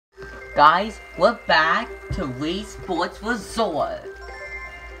Guys, we're back to Wii Sports Resort.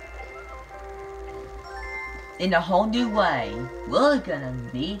 In a whole new way, we're gonna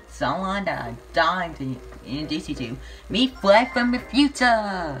meet someone that I'm dying to introduce you to. Meet Fred from the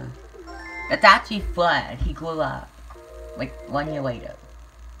future! That's actually Fred. He grew up. Like, 1 year later.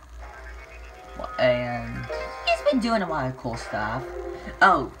 And he's been doing a lot of cool stuff.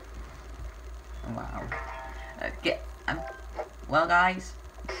 Oh. Wow. Well, guys.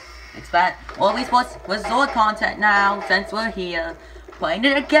 Expect all Wii Sports Resort content now, since we're here. Playing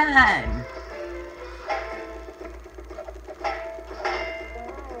it again!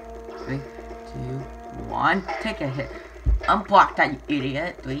 3, 2, 1, take a hit. Unblock that, you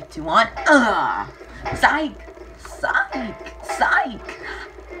idiot. 3, 2, 1, Psych! Psych! Psych!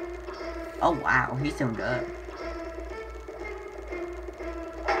 Oh wow, he's doing good.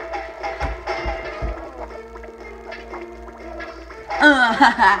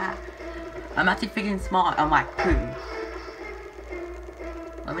 I'm actually freaking smart on my poo.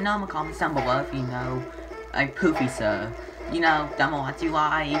 Let me know in the comments down below if you know a poofy sir. You know, Damawatsu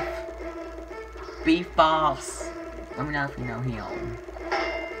Life, Beef Boss. Let me know if you know him.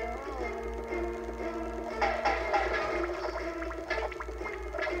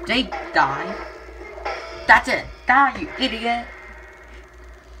 Jake died. That's it. Die, you idiot.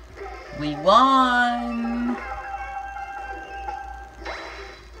 We won.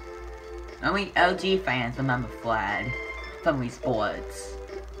 Only OG fans remember Fred from Wii Sports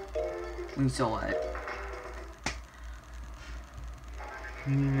Resort.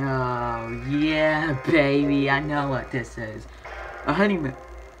 No, yeah, baby, I know what this is. A honeymoon.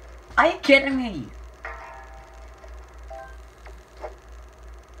 Are you kidding me?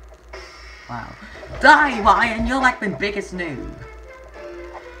 Wow. Die, Ryan, you're like the biggest noob.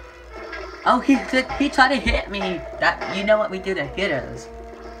 Oh, he tried to hit me. That, you know what we do to hitters.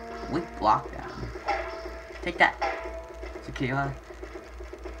 We block them. Take that, Tequila.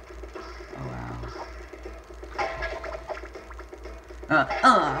 Oh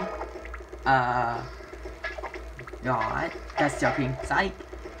wow. God, that's joking. Psych.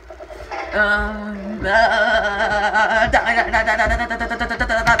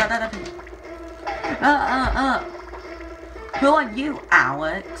 Who are you,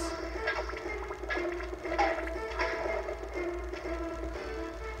 Alex?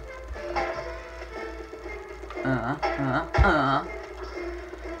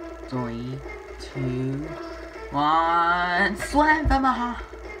 3, 2, 1, slam from a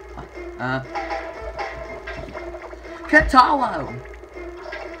Katalo!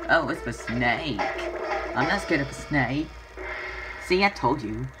 Oh, it's the snake. I'm not scared of a snake. See, I told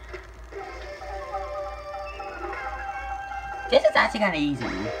you. This is actually kinda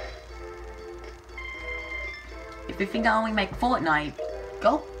easy. If you think I only make Fortnite,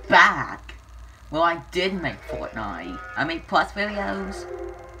 go back. Well, I did make Fortnite. I made Plus videos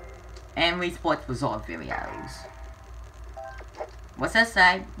and Wii Sports Resort videos. What's that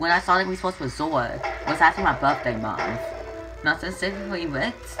say? When I started Wii Sports Resort, it was actually my birthday month. Not specifically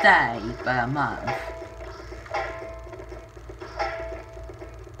which day, but a month.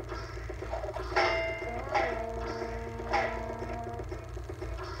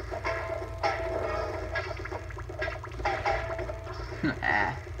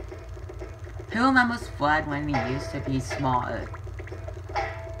 Who remembers Fred when we used to be smarter?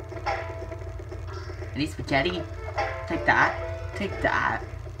 Any spaghetti? Take that. Take that.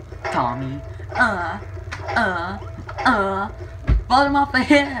 Tommy. Bottom off the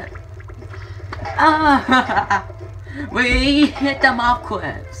hip. We hit them off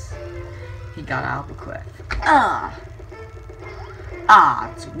cliffs. He got out of the cliff.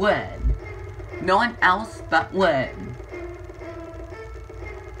 Odds win. No one else but win.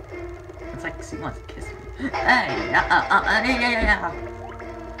 It's like she wants to kiss me. Hey, yeah.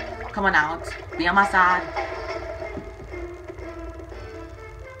 Come on, Alex. Be on my side.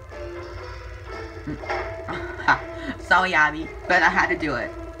 Sorry, Abby, but I had to do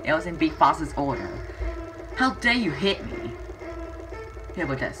it. It was in Big Boss's order. How dare you hit me? Here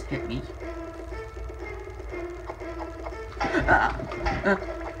with us, hit me.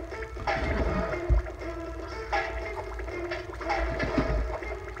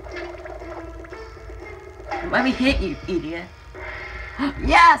 Let me hit you, idiot.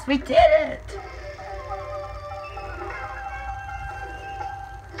 Yes, we did it!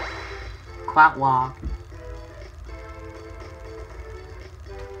 Quack walk.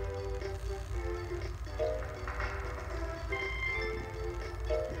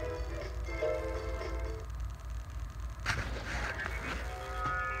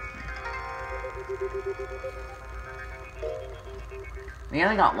 We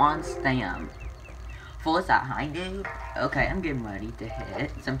only got one stamp. Force that high dude. Okay, I'm getting ready to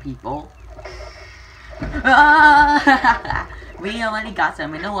hit some people. We already got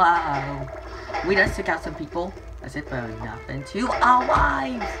some in a row. We just took out some people. As if there was nothing to our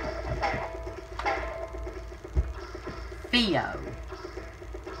lives. Theo.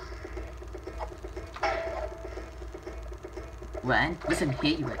 Ren, listen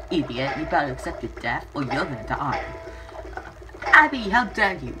here, you idiot. You better accept your death or you're gonna die. Abby, how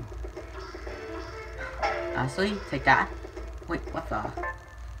dare you? Honestly, take that. Wait, what the?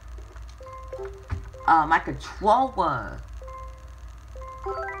 My controller.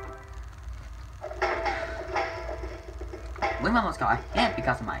 We almost got hit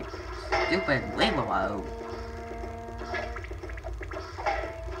because of my stupid Lilo.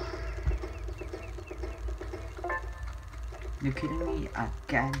 You're kidding me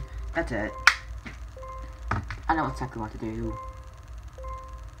again? That's it. I know exactly what to do.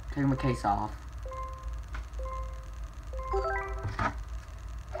 Take my case off.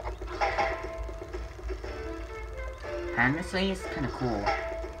 Honestly, it's kind of cool.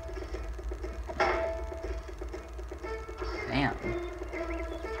 Damn.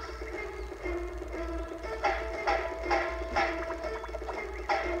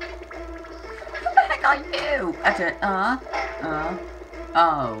 What the heck are you? That's it.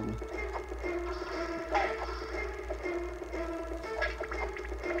 Oh.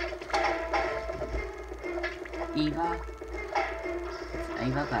 Eva? It's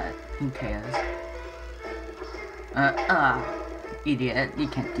Eva, but who cares? Idiot, you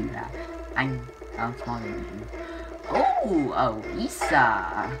can't do that. I'm smaller than you. Oh,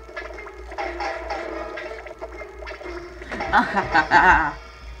 Isa!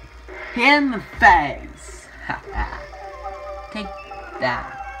 Hit in the face! Take that.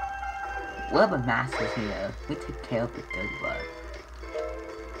 We're the masters here. We take care of the dirty work.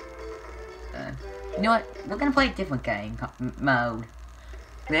 You know what? We're gonna play a different game mode.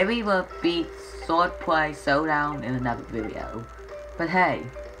 Maybe we'll beat Swordplay Showdown in another video. But hey.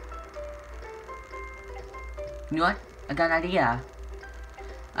 You know what? I got an idea.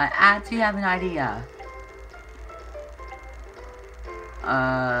 I actually have an idea.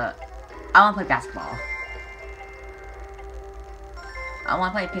 I wanna play basketball. I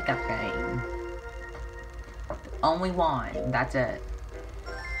wanna play a pickup game. Only one, that's it.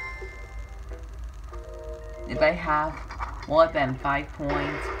 If I have more than 5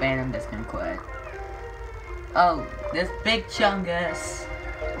 points, then I'm just gonna quit. Oh, this Big Chungus.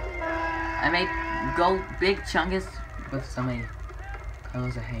 I made gold Big Chungus with so many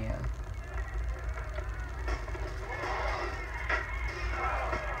colors of hair.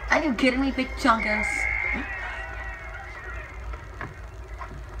 Are you kidding me, Big Chungus?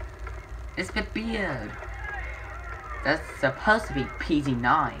 It's the beard. That's supposed to be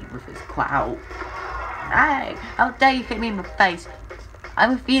PG-9 with his clout. Hey, how dare you hit me in the face? I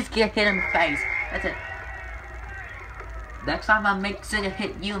refuse to get hit in the face. That's it. Next time I'll make sure to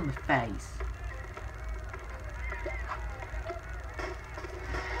hit you in the face.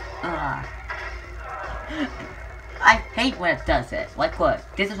 Ugh. I hate when it does it. Like what?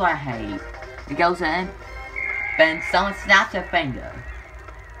 This is what I hate. It goes in, then someone snaps their finger.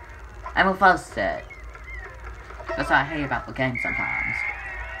 I'm a first set. That's what I hate about the game sometimes.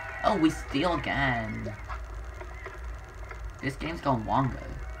 Oh, we steal again. This game's going longer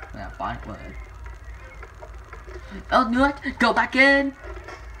than I thought it would. Oh, no, go back in!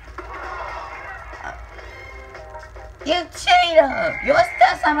 You cheater! You were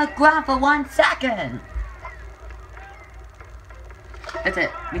still on the ground for 1 second! That's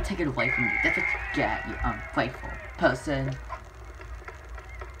it. We take it away from you. That's what you get, you ungrateful person.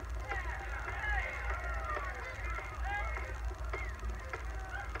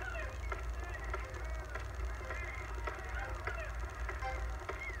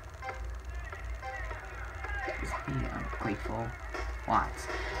 Ungrateful. What?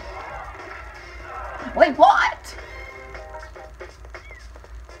 Wait, what?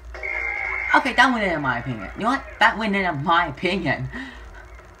 Okay, that went in my opinion. You know what? That went in my opinion.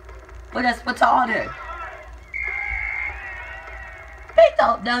 But that's retarded. They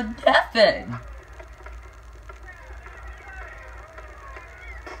don't know nothing.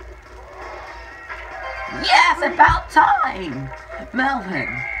 Yes, about time.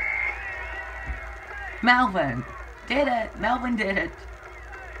 Melvin did it. Melvin did it.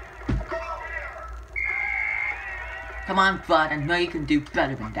 Come on, bud. I know you can do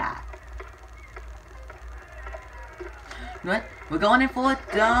better than that. You know what? We're going in for a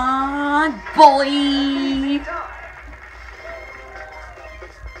dunk, boy!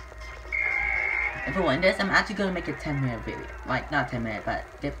 if I win this, I'm actually gonna make a 10-minute video. Like, not 10 minute, but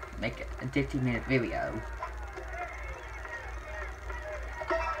make a 15-minute video.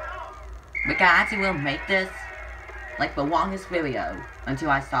 Like, I actually will make this, like, the longest video until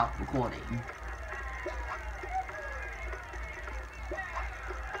I stop recording.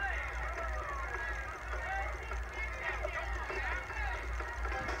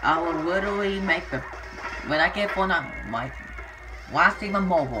 I will literally make the, when I get Fortnite, my last stream on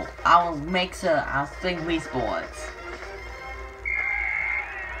mobile, I'll stream Wii Sports.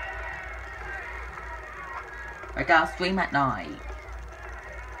 Like, I'll stream at night.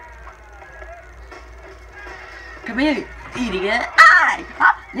 Come here, idiot!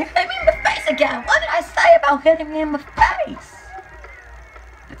 You hit me in the face again! What did I say about hitting me in the face?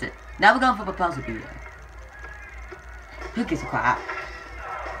 That's it. Now we're going for proposal video. Who gives a crap?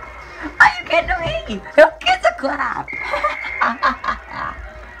 Are you kidding me? Who gives a crap?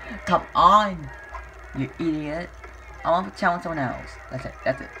 Come on, you idiot. I want to challenge someone else. That's it,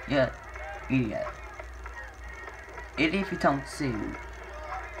 that's it. You're idiot. Idiot if you don't sue.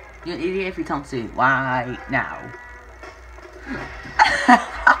 You're an idiot if you don't sue right now.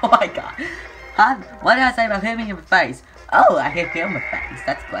 Oh my god. What did I say about hitting me in the face? Oh, I hit him in the face.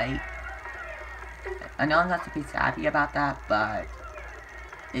 That's great. I know I'm not supposed to be happy about that, but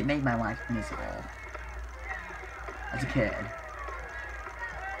it made my life miserable. As a kid.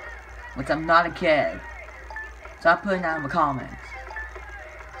 Which I'm not a kid. So I'm putting that in the comments.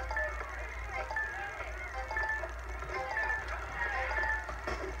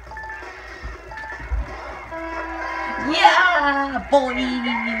 Yeah, boy!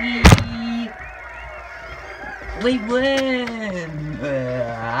 We win!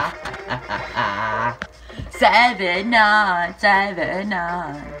 7-9,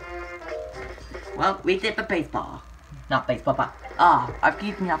 7-9. Well, we did the baseball. Not baseball, but I've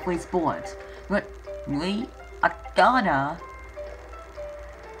given up Wii Sports. But we are gonna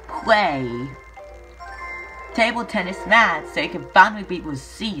play table tennis match so you can finally beat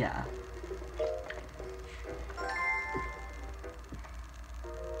Lucia.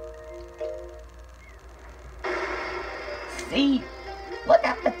 See? Look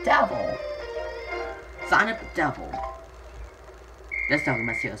at the devil. Sign up the devil. Just talking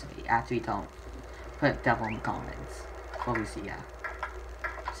about seriously. Actually don't put devil in the comments. For Lucia.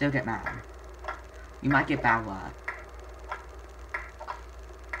 Still get mad. You might get bad luck.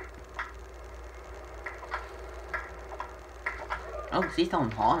 Oh, she's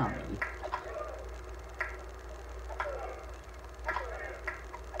throwing hard on me.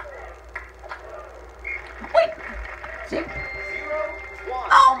 Wait! See?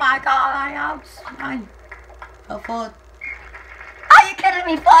 Oh my god, I thought. Are you kidding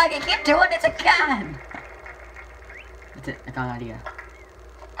me, Fog? You keep doing this again! That's it, I got an idea.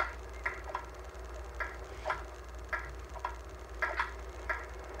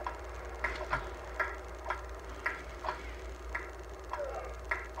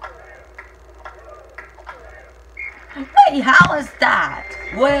 Wait, how is that?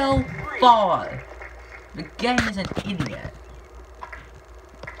 Well, Fog. The game is an idiot.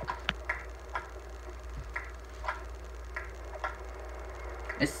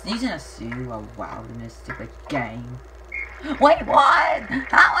 It's using a zero wow in this stupid game. Wait, what?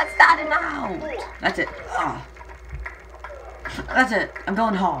 How is that an out? That's it. That's it. I'm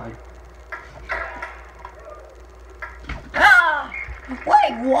going hard.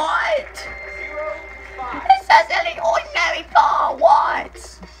 Wait, what? It says any ordinary ball.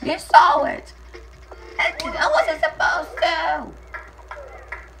 What? You saw it. I wasn't supposed to.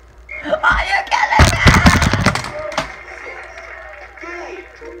 Are you kidding me?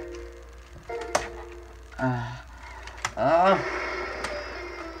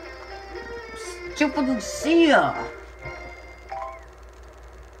 Stupid Lucia.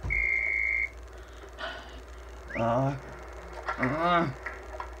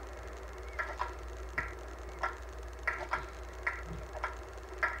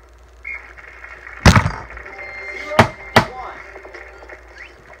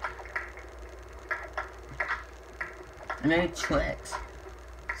 I made tricks,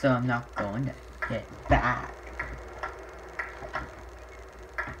 so I'm not going to get back.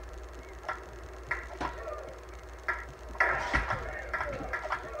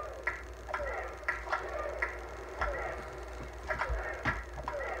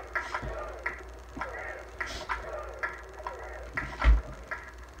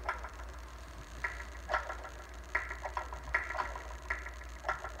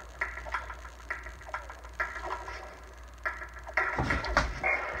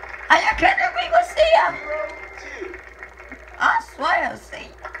 Are you kidding me, Lucia? I swear, see,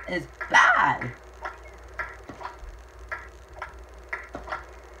 it's bad.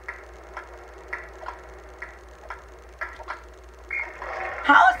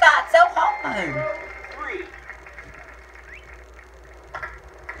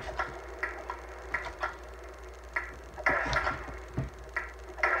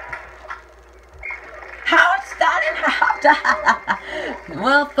 How it's starting after?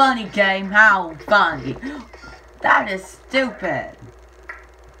 Well, funny game. How funny. That is stupid.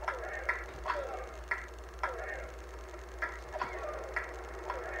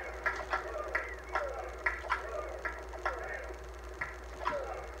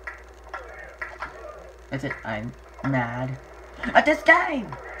 That's it. I'm mad at this game.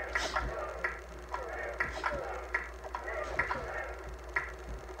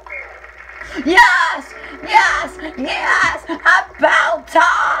 Yes! Yes! Yes! About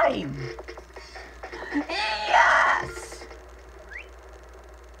time! Yes!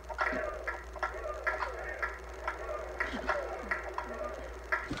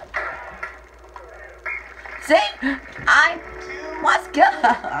 See? Let's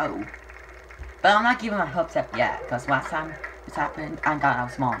go! But I'm not giving my hopes up yet, because last time this happened, I got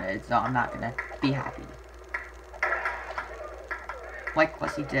outsmarted, so I'm not gonna be happy. Like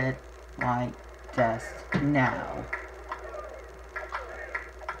what he did, like just now.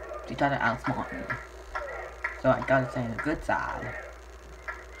 He tried to outsmart me. So I gotta stay on the good side.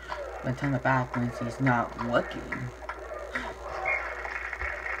 But turn it back when he's not looking.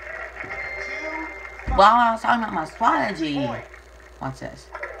 Well, I was talking about my strategy. Watch this.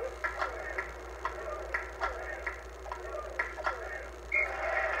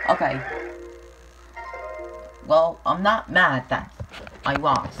 Okay. Well, I'm not mad that I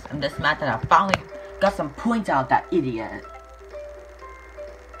lost. I'm just mad that I finally got some points out of that idiot.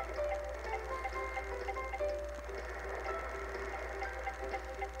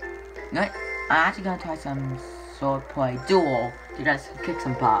 You know what? I'm actually gonna try some swordplay duel to just kick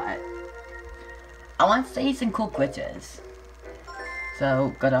some butt. I want to see some cool glitches.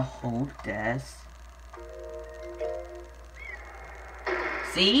 So, gotta hold this.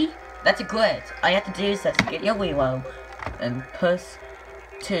 See? That's a glitch. All you have to do is just get your reload and push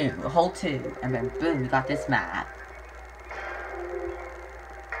 2, hold 2, and then boom, you got this map.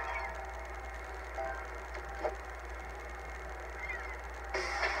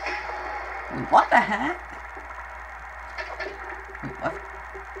 Wait, what the heck? Wait, what?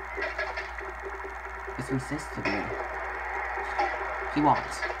 It's resistible. He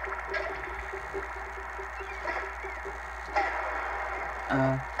wants.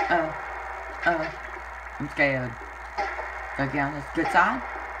 I'm scared. Go get on this good side.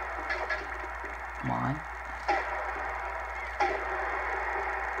 Come on.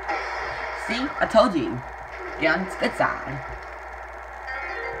 See? I told you. Get on this good side.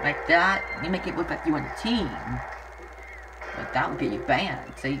 Like that, you make it look like you want a team. But that will get you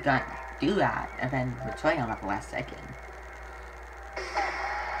banned. So you gotta do that and then betray on at the last second.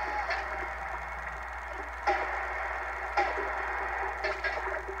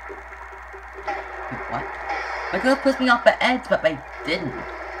 What? They could have pushed me off the edge, but they didn't.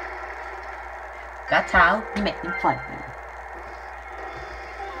 That's how you make them fight me.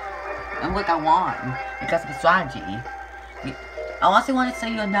 And look, I won because of the strategy. I also want to show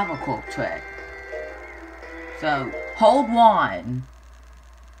you another cool trick. So, hold 1.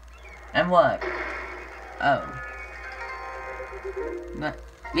 And look. Oh. But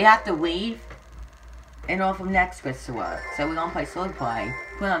we have to leave in order for the next switch to work. So we're gonna play swordplay,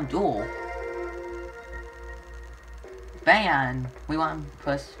 put on duel. Ban, we want to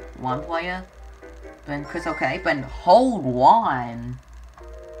push 1 player. Then Chris, okay, but hold 1.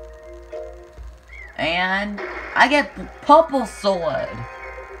 And I get purple sword.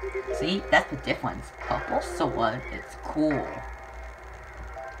 See, that's the difference. Purple sword, it's cool.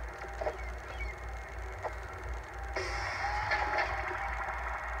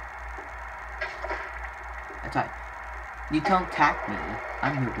 That's right. You don't attack me.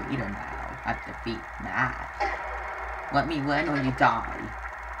 I'm your leader now. I defeat Matt. Let me win or you die.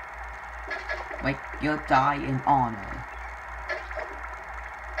 Like, you'll die in honor.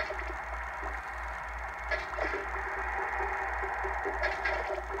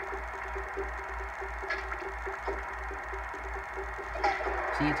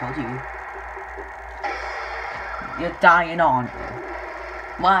 See, I told you. You'll die in honor.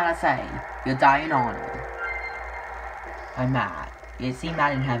 What did I say? You'll die in honor. I'm Matt. You'll see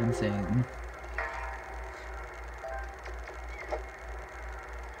Matt in heaven soon.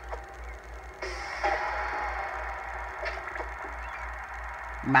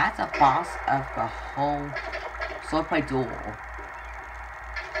 Matt's a boss of the whole swordplay duel.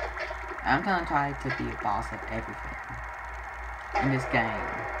 I'm gonna try to be a boss of everything in this game.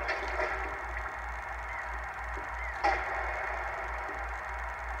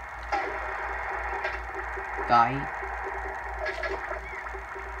 guy.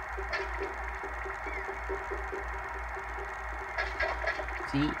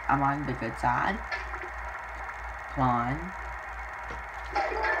 See, I'm on the good side. Come on.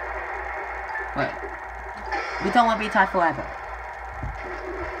 Wait. We don't want to be tied forever.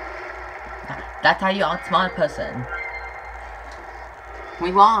 That's how you outsmart a person.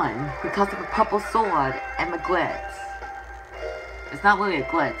 We won because of a purple sword and the glitz. It's not really a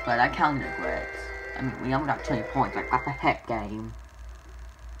glitch, but I counted a glitch. I mean, we only got 20 points, like, what the heck game.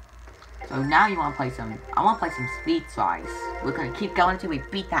 So now you want to play some, I want to play some Speed Slice. We're going to keep going until we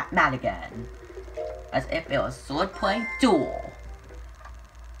beat that Matt again. As if it was swordplay duel.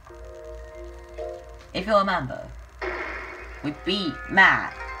 If you remember, we beat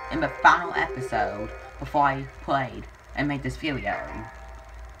Matt in the final episode before I played and made this video.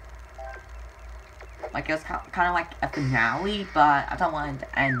 Like, it was kind of like a finale, but I don't want it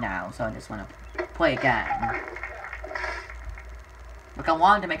to end now, so I just want to play again. Like, I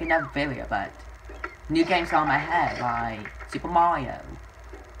wanted to make another video, but new games got in my head, like Super Mario,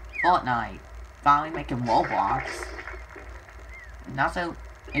 Fortnite, finally making Roblox. And also,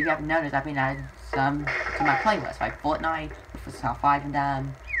 if you haven't noticed, I've been adding some to my playlist, like Fortnite, for South 5 and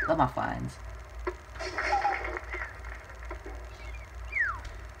them, with my friends.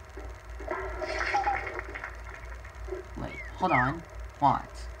 Wait, hold on. What?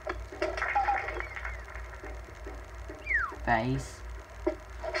 Base.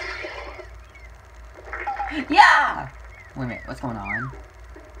 Yeah! Wait a minute, what's going on?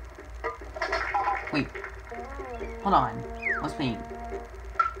 Wait. Hold on. What's me?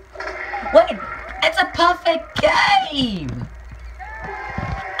 Wait! It's a perfect game!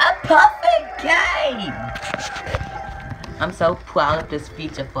 A perfect game! I'm so proud of this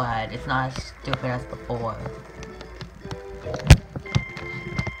feature flag. It's not as stupid as before.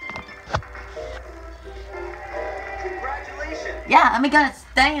 Congratulations! Yeah, and we got a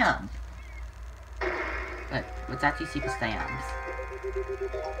stamp! But let's actually see the stamps.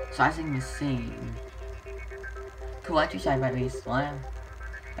 Sizing machine. Collect your side by at least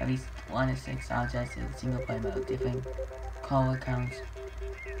one of 6 objects in single player mode. Different color counts.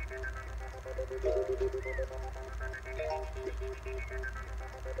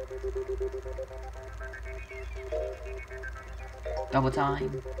 Double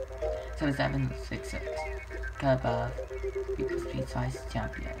time. 7766. Cut above. Because Speed Size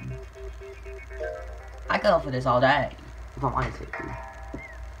champion. I go for this all day. If I wanted to.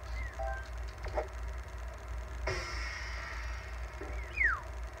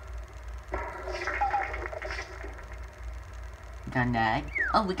 Got an egg.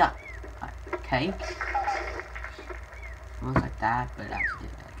 Oh, we got a cake. It looks like that, but it actually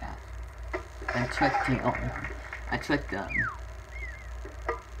didn't like that. I tricked him. I tricked them.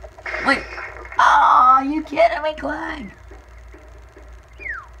 Wait! Oh, are you kidding me, Greg?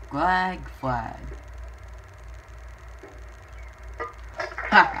 Greg flag.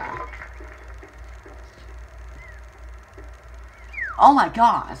 Haha. Oh my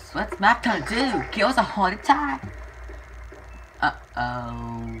gosh, what's Matt gonna do? Give us a heart attack?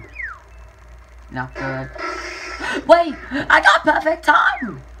 Uh-oh. Not good. Wait! I got perfect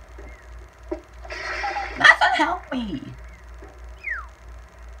time! Matt's gonna help me!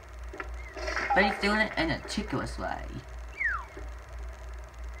 But he's doing it in a ridiculous way.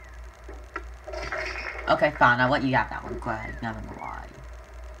 Okay, fine, I'll let you have that one, Greg. Never know why.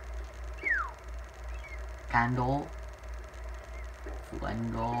 Candle.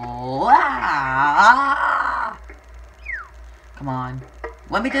 Flendle. Ah! Come on.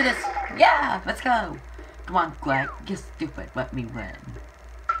 Let me do this. Yeah, let's go. Come on, Greg. You're stupid. Let me win.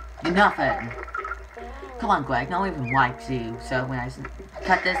 You're nothing. Come on, Greg. No one even likes you. So when I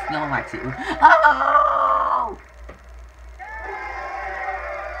cut this, no one likes you. Oh!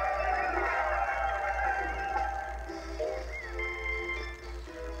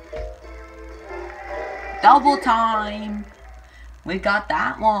 Double time. We got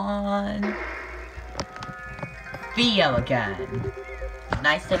that one. Theo again.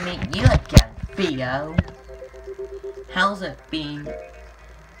 Nice to meet you again, Theo. How's it being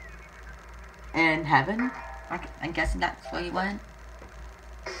in heaven? I'm guessing that's where you went.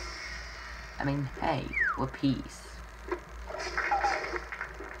 I mean, hey, we're peace.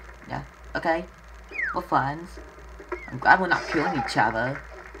 Yeah, okay. We're friends. I'm glad we're not killing each other.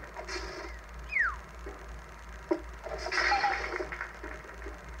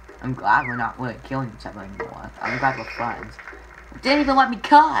 I'm glad we're not really killing each other anymore. I'm glad we're friends. Didn't even let me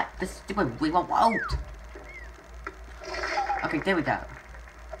cut! This stupid Weaver won't! Okay, there we go.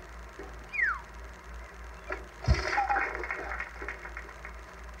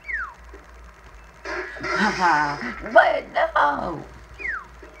 But no!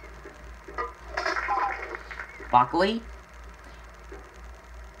 Broccoli?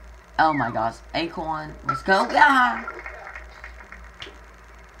 Oh my gosh. Acorn. Let's go. Yeah!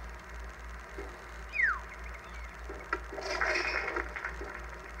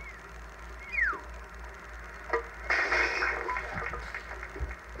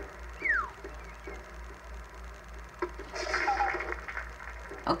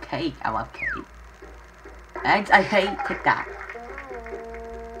 Oh, cake. I love cake. Eggs, I hate. Take that.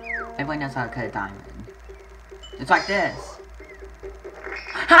 Everyone knows how to cut a diamond. It's like this.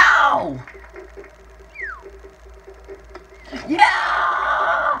 How?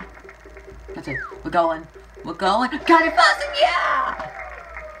 Yeah! That's it. We're going. We're going. Cut it fast and yeah!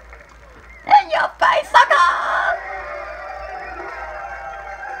 In your face, sucker!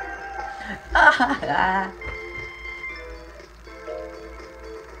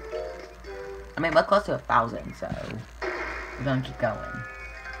 I mean, we're close to 1,000, so we're gonna keep going.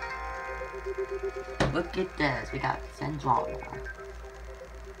 Look at this. We got Sandra.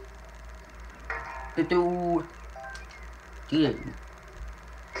 Do.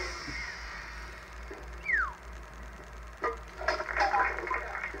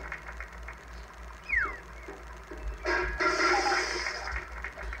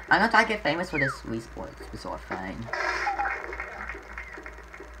 I'm gonna try to get famous for this Wii Sports Resort thing.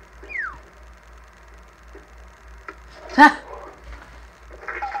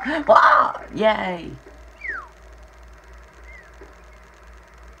 Wow! Yay!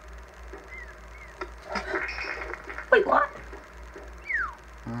 Wait, what?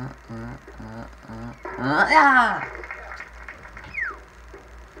 Yeah!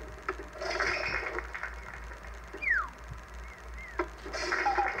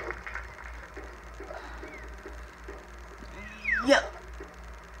 Yeah!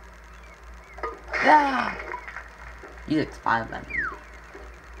 Yeah! You expired them.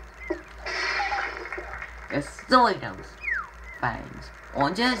 There's silly those things.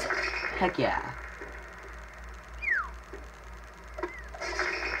 Oranges? Heck yeah.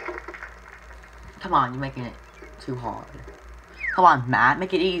 Come on, you're making it too hard. Come on, Matt,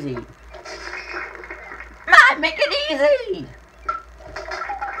 make it easy. Matt, make it easy!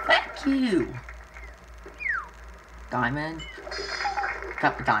 Thank you. Diamond.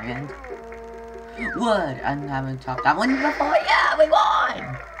 Cut the diamond. Wood. I haven't chopped that one before. Yeah, we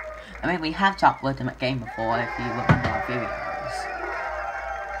won! I mean, we have chopped wood in a game before, if you remember our videos.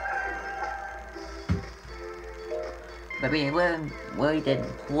 But we really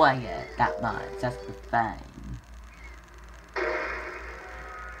didn't play it that much, that's the thing.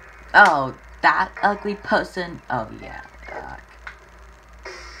 Oh, that ugly person? Oh yeah,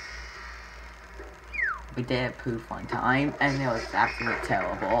 we did poof one time, and it was absolutely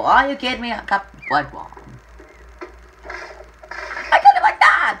terrible. Are you kidding me? I got blood wrong. I got it like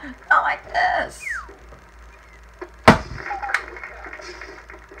that! Not like this!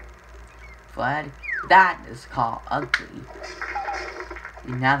 Fred, that is called ugly.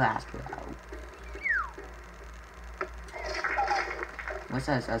 You never ask for that. What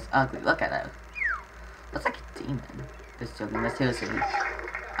says that's ugly? Look at it. Looks like a demon. This joking, but seriously,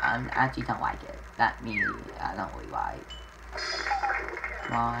 I actually don't like it. That means I don't really like.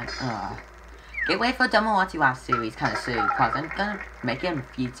 Come on, Get wait for Demo Want to Watch series kind of soon, cause I'm gonna make it in the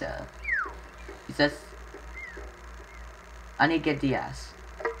future. It's just I need to get DS.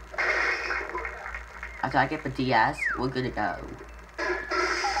 After I get the DS, we're good to go.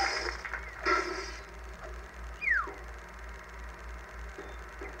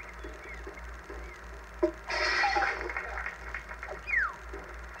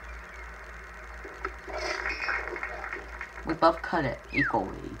 We both cut it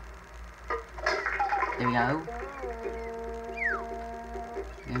equally. There we go.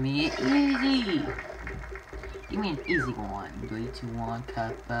 Give me it easy. Give me an easy one. 3, 2, 1,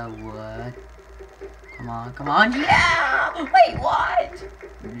 cut the wood. Come on, come on. Yeah! Wait, what?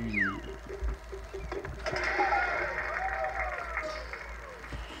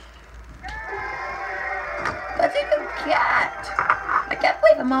 What's it even get? I can't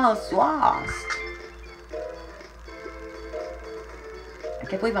believe I'm almost lost. I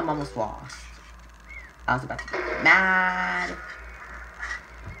can't believe I'm almost lost. I was about to get mad.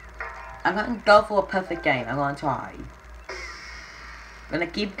 I'm gonna go for a perfect game. I'm gonna try. I'm gonna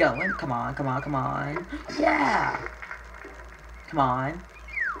keep going. Come on, come on, come on. Yeah! Come on.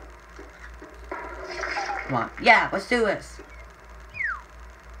 Come on. Yeah, let's do this.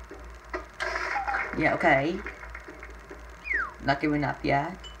 Yeah, okay. Not giving up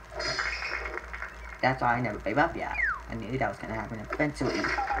yet. That's why I never gave up yet. I knew that was gonna happen eventually.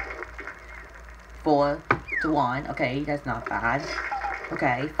 4, 5-1. Okay, that's not bad.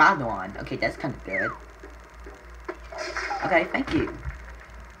 Okay, 5-1. Okay, that's kind of good. Okay, thank you.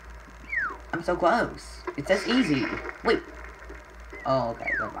 I'm so close. It says easy. Wait. Oh,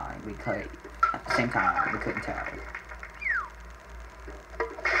 okay, never mind. We could at the same time. We couldn't tell.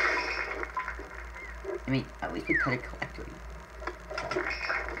 I mean, at least we cut it correctly.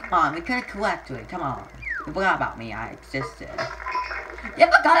 Come on, we cut it correctly. Come on. You forgot about me. I existed. You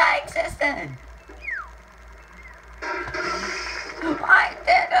forgot I existed! I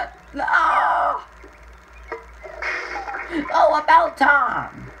didn't! No! Oh, about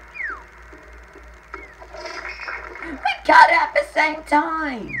time! We got it at the same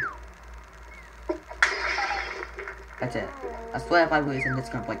time! That's it. I swear if I lose, I'm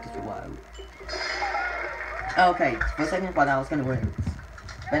just gonna break this row. Okay, for a second I thought I was gonna lose.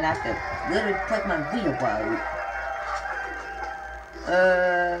 But I have to literally click my wheel row.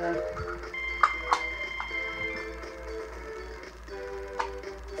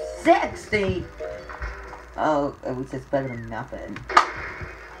 60! Oh, at least it's better than nothing.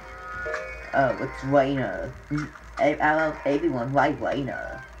 Oh, it's Rainer. I love everyone like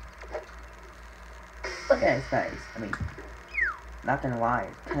Rainer. Look at his face. I mean, not gonna lie,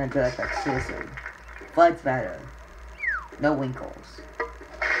 it's kinda good, like, seriously. But better. No wrinkles.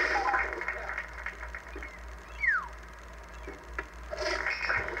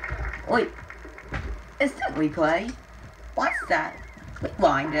 Wait, is that replay? What's that?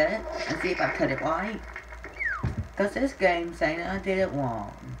 Rewind it and see if I cut it right. Cause this game's saying I did it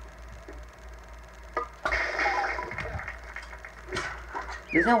wrong.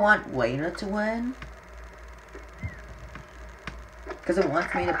 Does it want Wayner to win? Cause it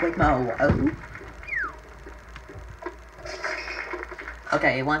wants me to break my row?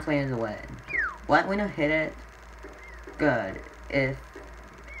 Okay, it wants Wayner to win. Want Wayner hit it? Good. If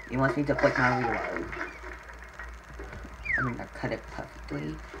it wants me to break my reload. I mean, I cut it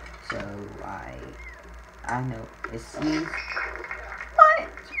perfectly, so I know it's used. What?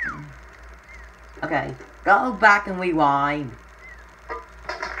 Okay, go back and rewind.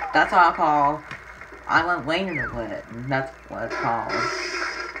 That's what I call. I want Wayne to win. That's what it's called.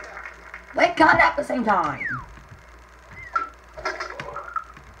 We cut at the same time.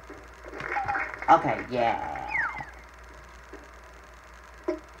 Okay, yeah.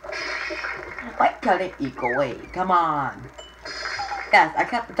 We cut it equally. Come on. Yes, I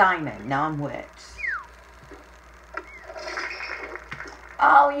kept the diamond. Now I'm rich.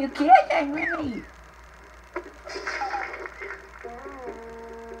 Oh, you kidding me?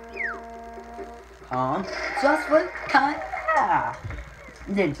 Huh? Just for cut? Yeah.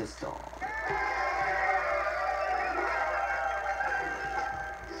 Ninja Storm.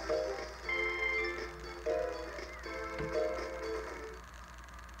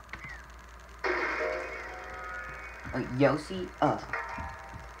 Wait, Yoshi?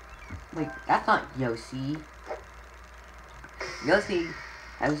 Wait, that's not Yoshi. Yoshi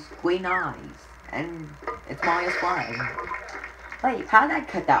has green eyes, and it's Marius flying. Wait, how did I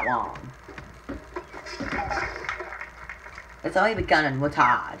cut that wrong? It's already begun and we're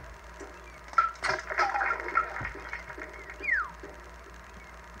tired.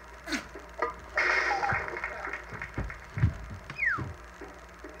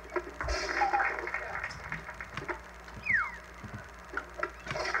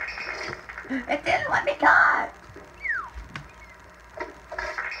 It didn't let me cut!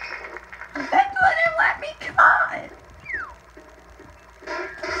 It wouldn't let me cut!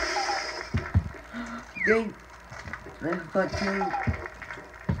 Dang. Let's go to...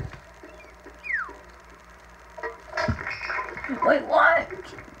 Wait, what?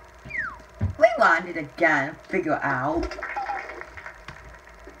 Rewind it again, figure out.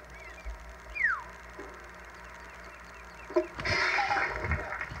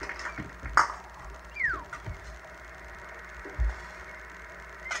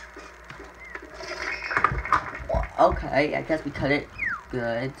 Okay, I guess we cut it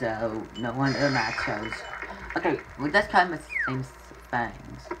good, so no one in the match shows. Okay, we just cut the same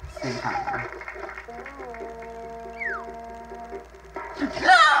things, same time.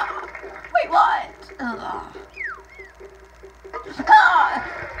 No! Wait, what? Ugh. Oh,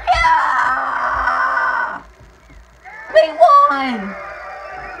 yeah! We won!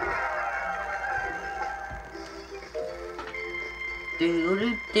 Do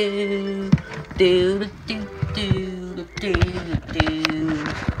do do do do do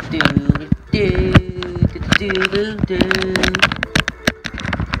do do do do.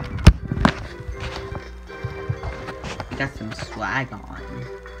 Got some swag on.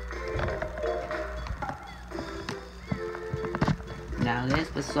 Now there's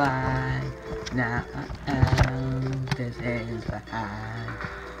the swag. Now, this is what I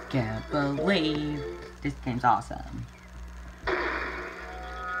can't believe. This game's awesome.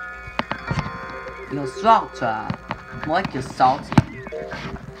 You're salty. What you're salty?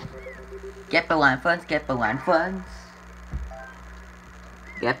 Get below funds, get below funds.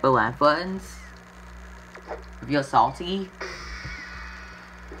 Get below funds. If you're salty,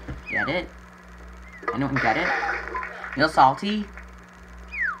 get it? Anyone get it? You're salty?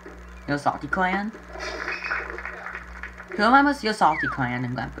 You're salty clan? Who remembers your salty clan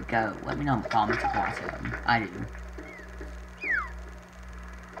and let it go? Let me know in the comments if that's him. I do.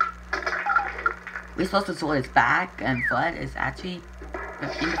 Wii Sports Resort is back, and Flood is actually in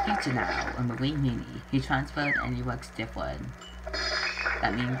the future now, in the Wii Mini. He transferred and he looks different.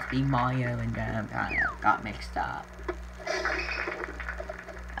 That means the Mario and them got mixed up.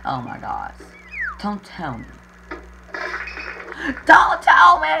 Oh my gosh. Don't tell me. Don't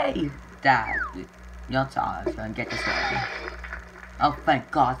tell me! Dad, your child is gonna get this one. Oh,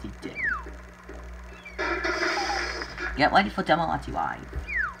 thank God he did. Get ready for Demo Live.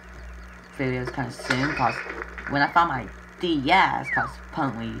 Videos kind of soon, because when I found my DS, because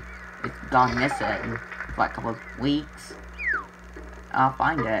apparently it's gone missing for like a couple of weeks, I'll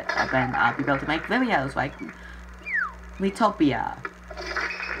find it, and then I'll be able to make videos like Utopia.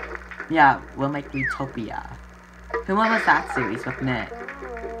 Yeah, we'll make Utopia. Who remembers that series with Nick?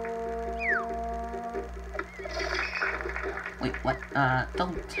 Wait, what?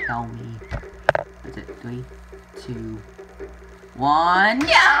 Don't tell me. Is it 3, 2, 1?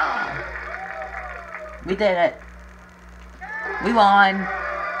 Yeah! We did it. We won.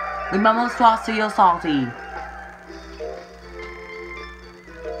 We almost lost to your salty.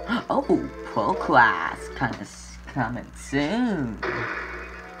 Oh, pro class coming soon.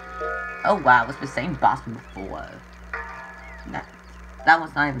 Oh wow, it's the same boss from before. That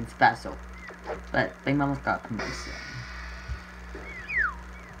was not even special. But they almost got promotion.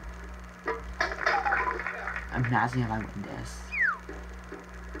 Imagine if I win this.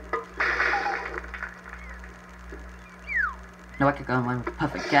 No, I could go and win with a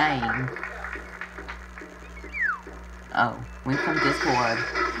perfect game. Oh, wait from Discord.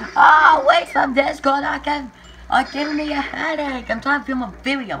 Oh, wait from Discord, it's giving me a headache. I'm trying to film a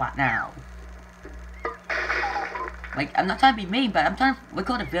video right now. Like, I'm not trying to be mean, but I'm trying to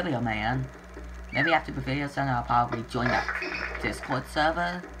record a video, man. Maybe after the video's done, I'll probably join that Discord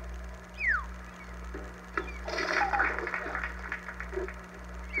server.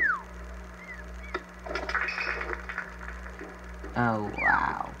 Oh,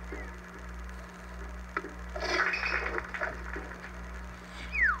 wow.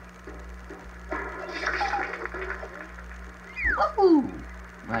 Woohoo!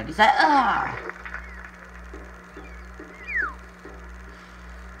 Ready, set,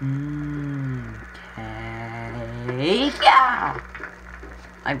 cake, yeah!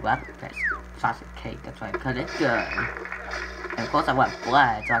 I love this sausage cake, that's why I cut it good. And of course I want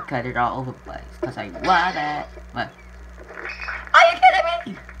blood, so I cut it all over the place, because I love it. But, are you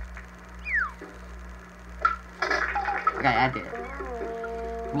kidding me? Okay, I did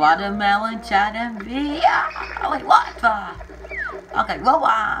it. Watermelon, cheddar, yeah! Oh wait, what the? Okay, roll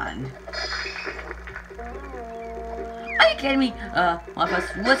on! Are you kidding me? One of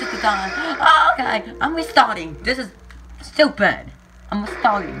us was at the time. Oh, okay, I'm restarting. This is stupid. I'm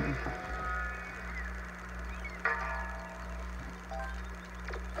restarting.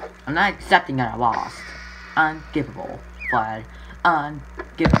 I'm not accepting that I lost. Ungiveable, Flag.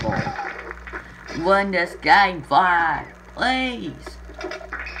 Ungiveable. Win this game, Flag. Please.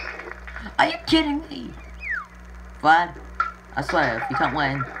 Are you kidding me? Flag, I swear, if you can't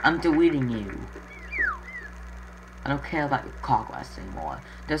win, I'm deleting you. I don't care about your progress anymore.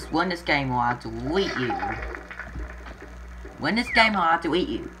 Just win this game or I'll delete you. Win this game or I'll delete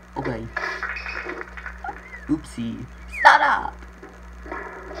you. Okay. Oopsie. Shut up!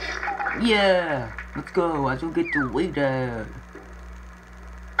 Yeah! Let's go, I don't get deleted.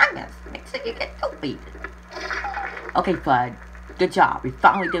 I'm gonna make sure you get deleted. Okay, Fud. Good job. We're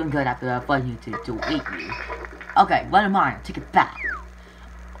finally doing good after I find you to delete you. Okay, let him mind. I'll take it back.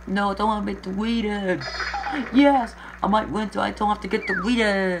 No, I don't want to be deleted. Yes, I might win so I don't have to get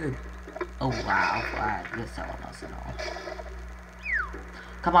deleted. Oh wow, Flag, you're so emotional.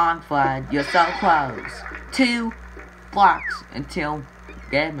 Come on, Flag, you're so close. 2 blocks until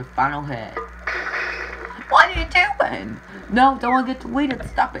getting the final hit. What are you doing? No, don't want to get deleted.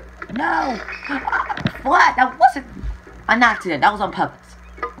 Stop it. No. Flag, that wasn't an accident. That was on purpose.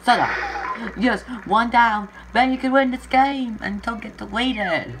 Shut up. Yes, 1 down. Then you can win this game and don't get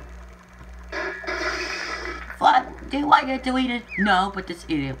deleted. What? Do I get deleted? No, but this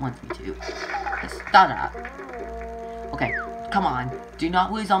idiot wants me to. Shut up. Okay, come on. Do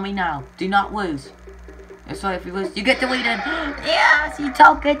not lose on me now. Do not lose. So if you lose, you get deleted. Yes, you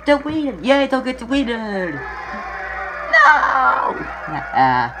don't get deleted. Yeah, you don't get deleted. No!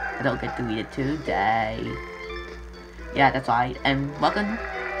 I don't get deleted today. Yeah, that's right. And welcome.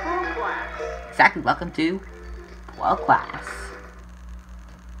 Exactly, welcome to World Class.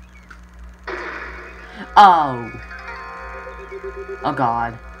 Oh. Oh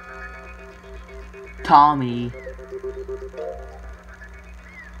God. Tommy.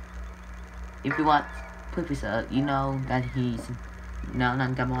 If you watch Professor, you know that he's known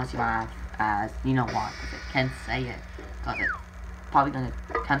on Demo's Life as, you know what, because I can't say it, because it's probably gonna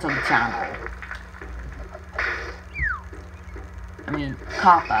cancel the channel. I mean,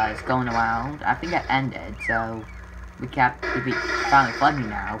 Kappa is going around. I think it ended, so we kept to be finally funny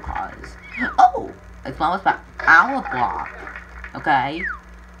now, cause oh, it's almost about our block. Okay,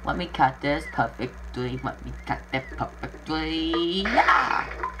 let me cut this perfectly. Let me cut it perfectly. Yeah.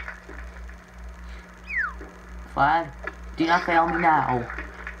 Flag, do not fail me now.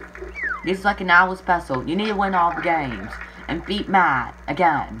 This is like an hour special. You need to win all the games and beat Matt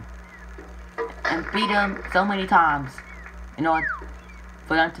again, and beat him so many times in order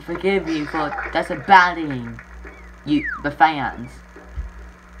for them to forgive you for disabounding you, the fans.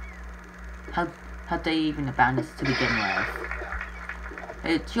 How they even abandon us to begin with?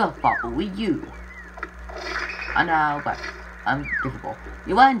 It's your fault, but you. I know, but I'm difficult.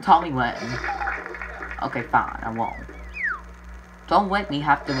 You let Tommy win. Okay, fine, I won't. Don't let me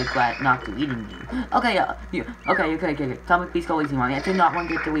have to regret not deleting you. Okay, okay. Tommy, please go easy on me. I do not want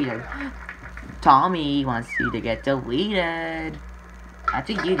to get deleted. Tommy wants you to get deleted. I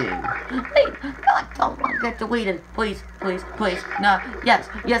think you do. Wait, I don't want to get deleted. Please. No, yes,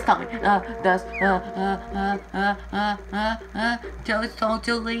 Tommy. Just don't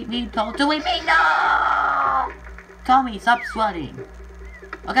delete me. Don't delete me. No! Tommy, stop sweating.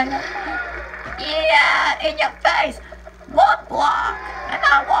 Okay? Yeah, in your face. One block. And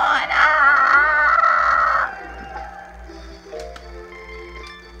I won.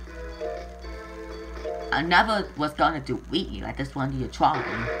 I never was gonna delete you. I just wanted you to try.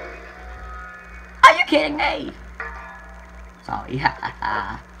 Are you kidding me? Sorry.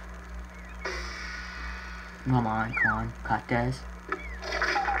 Come on. Cut this.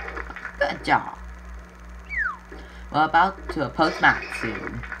 Good job. We're about to approach Matt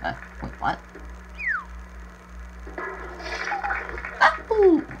soon. Wait, what?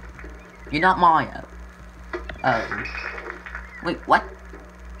 Ooh. You're not Mario. Oh. Wait, what?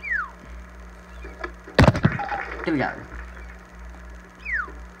 Here we go.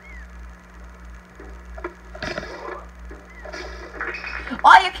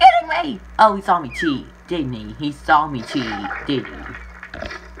 Are you kidding me? Oh, he saw me cheat, didn't he? He saw me cheat, did he?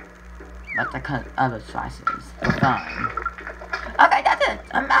 But I cut other slices for fun. Okay, that's it.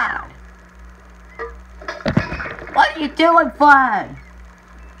 I'm mad. What are you doing, Flag?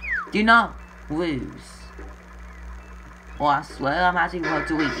 Do not lose. Well, I swear I'm actually going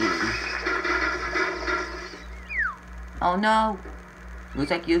to eat you. Oh no.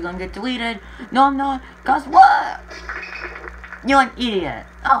 Looks like you're gonna get deleted. No, I'm not. Cause what? You're an idiot.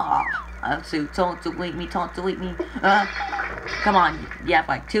 Oh. So don't delete me. Come on. You have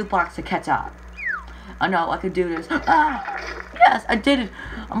like 2 blocks to catch up. I know I can do this. Yes, I did it.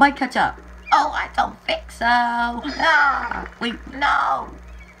 I might catch up. Oh, I don't think so. Wait, no.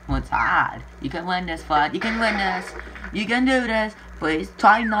 Well, it's hard. You can win this, Fud. You can win this. You can do this. Please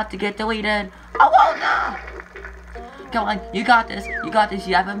try not to get deleted. Oh, won't no. Come on, you got this. You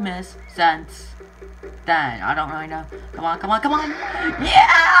haven't missed since then. I don't really know. Come on.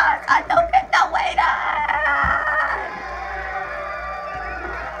 Yes! I don't get deleted!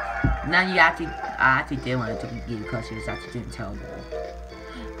 Now I actually did want to delete you because she was actually doing terrible.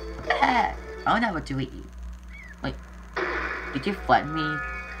 What the heck? I'll never delete you. Wait, did you threaten me?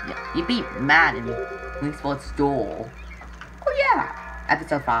 Yeah, you beat Matt in Wii Sports Resort. Oh yeah!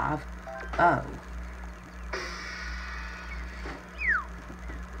 Episode 5. Oh.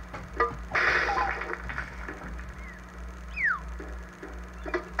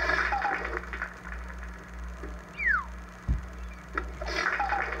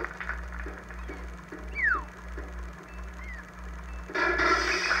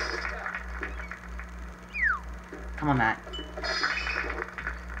 Come on, Matt.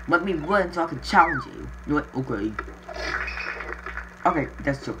 Let me win so I can challenge you. You know what? Okay. Okay,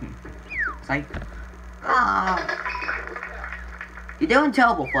 that's joking. Say. You're doing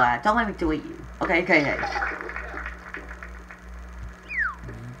terrible, Flag. Don't let me delete you. Okay.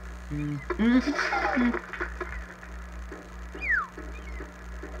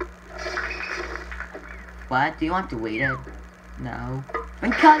 What? Do you want deleted? No.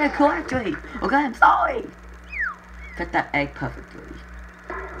 And cut it correctly! Okay, I'm sorry! Cut that egg perfectly.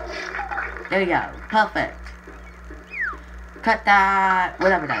 There we go. Perfect. Cut that...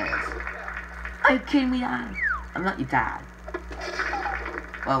 whatever that is. Are you kidding me, Dad? I'm not your dad.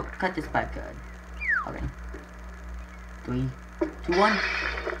 Well, cut this back good. Okay. 3, 2, 1.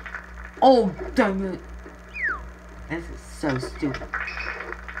 Oh, dang it. This is so stupid.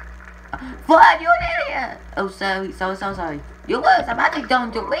 What? You're an idiot! Oh, sorry. Sorry. You lose. I'm actually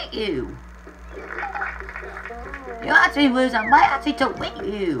going to delete you. You actually lose. I might actually delete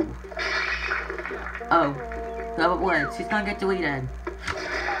you. Oh. Whoever wins, he's gonna get deleted.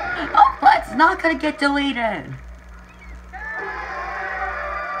 Oh, but it's not gonna get deleted.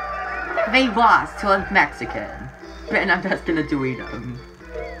 They lost to a Mexican. And I'm just gonna delete him.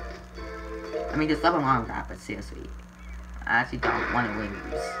 I mean, there's nothing wrong with that, but seriously. I actually don't want to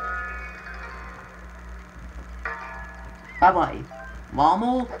lose. Bye-bye.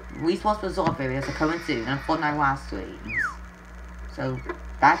 Normal Wii Sports Resort videos are coming soon, and Fortnite last streams. So,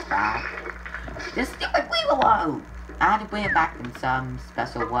 that's bad. This stupid Wii remote! I had to bring it back in some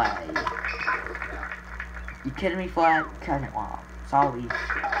special way. You kidding me for it? Cut it off. Sorry.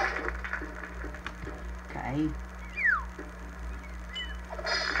 Okay.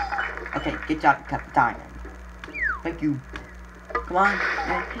 Okay, good job, you cut the diamond. Thank you. Come on.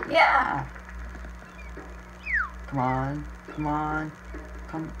 Yeah! Come on. Come on.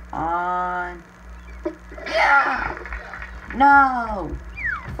 Come on. Yeah! No!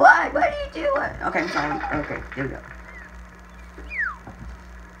 What? What are you doing? Okay, I'm sorry. Okay, there we go.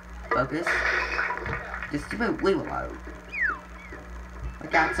 Focus. Just stupid Wii remote. I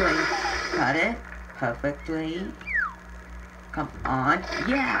got to cut it perfectly. Come on.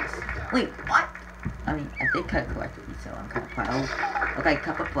 Yes! Wait, what? I mean, I did cut it correctly, so I'm kind of proud. Okay,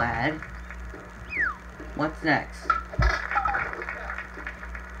 cup of bread. What's next?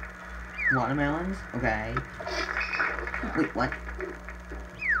 Watermelons? Okay. Wait, what?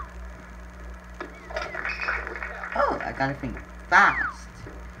 Oh, I gotta think fast.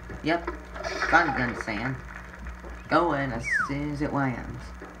 Yep. Gotta understand. Go in as soon as it lands.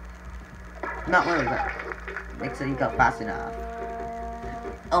 Not really, but make sure you go fast enough.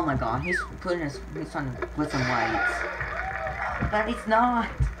 Oh my god, he's trying to put some lights. But he's not.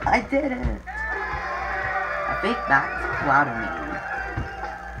 I did it. I think Matt's proud of me.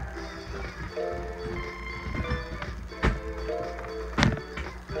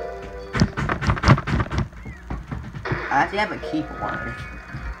 I actually have a keyboard.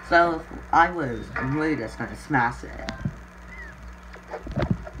 So if I lose, I'm really just gonna smash it.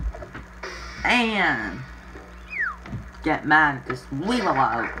 And get mad at this Wii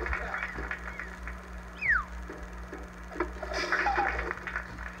remote.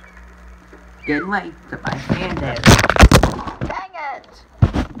 Get away to my hand there. Dang it!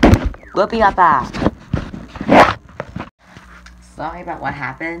 We'll be right back. Sorry about what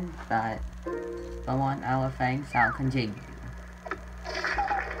happened, but for one other thing, so I'll continue.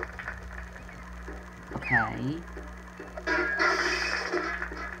 Okay.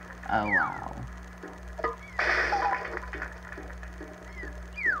 Oh wow.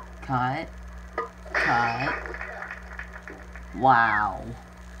 Cut. Wow.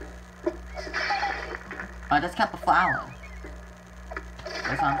 I just cut the flower.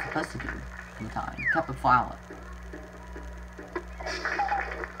 That's what I'm supposed to do sometimes. Cut the flower.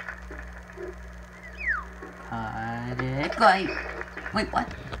 Cut it. Great. Wait, what?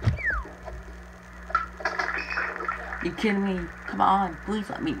 You kidding me? Come on, please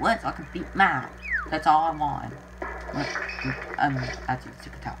let me win so I can beat Matt. That's all I want. Actually, it's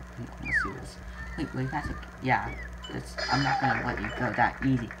super tough. Let's do this. Wait, that's a... Yeah. I'm not gonna let you go that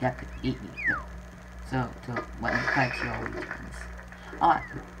easy. You have to eat me. So, to let you cut your regions. Alright.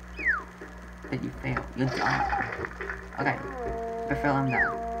 But you failed. You're done. Okay. But fail I'm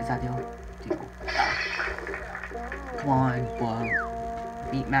done. Is that deal? Deal. Come on, bro.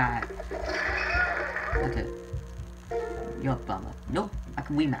 Beat Matt. Okay. You're a bummer. Nope. I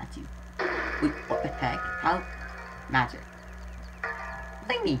can rematch you. Wait, what the heck? How? Magic. What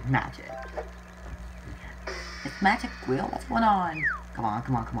do you mean magic? It's magic real? What's going on? Come on.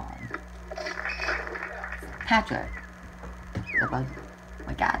 Patrick.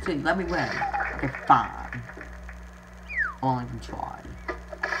 I got you. Let me win. Okay, fine. I'll even try.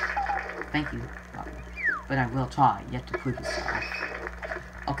 Thank you. But I will try. You have to prove yourself.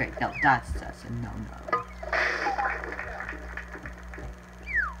 Okay, no, that's just a no-no.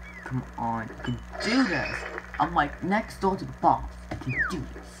 Come on, you can do this. I'm like next door to the boss. I can do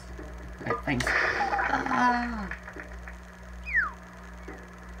this. Okay, thanks.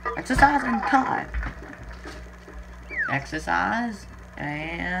 Exercise and cut. Exercise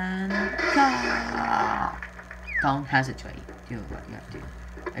and cut. Don't hesitate. Do what you have to.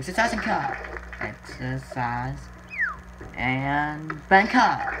 Exercise and cut. Exercise and then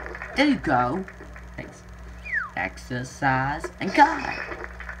cut. There you go. Thanks. Exercise and cut.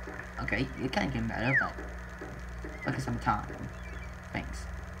 Okay, you're kind of getting better, but focus on the time. Thanks.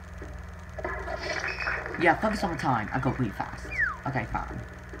 Yeah, focus on the time. I go really fast. Okay, fine.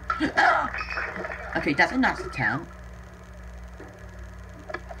 Okay, that's a nice attempt.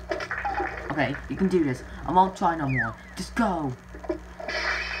 Okay, you can do this. I won't try no more. Just go.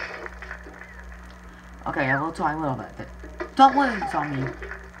 Okay, I will try a little bit. Don't worry, Tommy.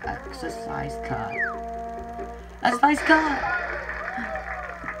 Exercise cut. Exercise cut.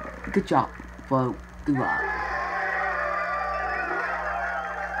 Good job, bro. Good luck.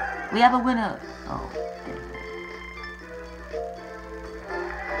 We have a winner. Oh.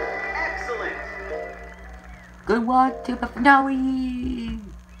 Excellent. Good work to the finale.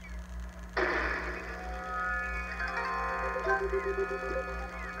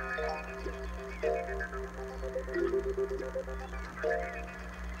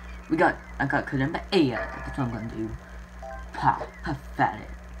 I got number 8. That's what I'm gonna do. Pathetic.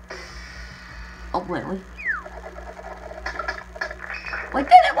 Oh, really? We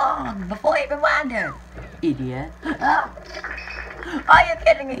did it wrong before I even landed. Idiot. Are you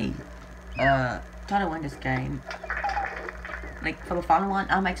kidding me? Try to win this game. Like, for the final one,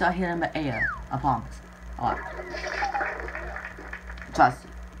 I'll make sure I hit number 8. I promise. Alright. Trust.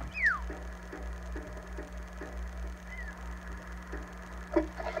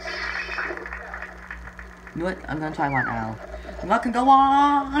 You know what? I'm gonna try one now. What can go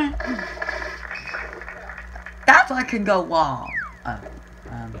on? That's what can go wrong.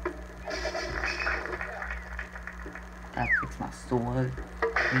 Gotta fix my sword.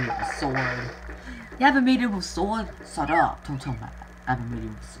 I need a sword. You have a medieval sword? Shut up. Don't tell me that. I have a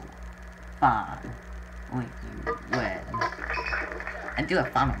medieval sword. Fine. Only you win. And do a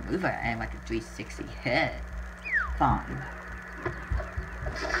final move and like a 360 hit. Fine.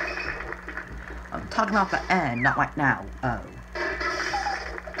 I'm talking about the end, not right now. Oh.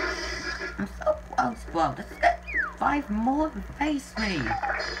 I'm so close, bro. Let's get 5 more to face me.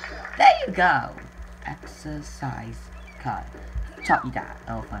 There you go. Exercise cut. Who taught you that?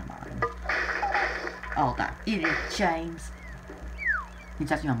 Oh, my mind. Oh, that idiot James.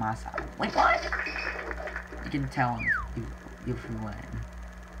 He's actually on my side. Wait, what? You can tell him if you win.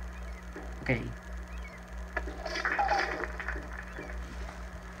 Okay.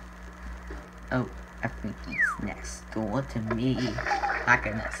 Oh, I think he's next door to me. I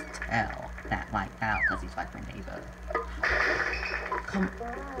can just tell that right now because he's like my neighbor. Come,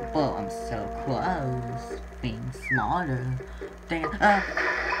 well, I'm so close. Being smarter. Damn.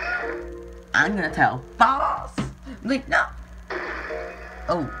 I'm gonna tell boss. Wait, no.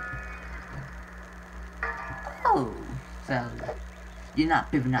 Oh. Oh. So you're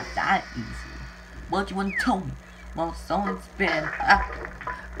not giving up that easy. What do you want to tell me? Well, someone's been.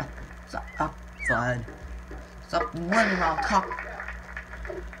 Fine. Stop winning while I'm talking.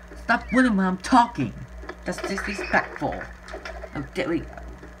 Stop winning when I'm talking. That's disrespectful. Oh, there we go.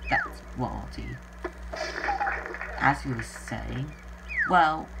 That's royalty. As you were saying,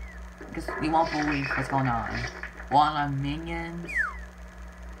 well, because we won't believe what's going on. One of our minions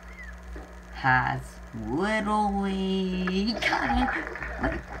has literally kind of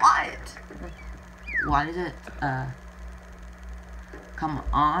like what? What is it? Come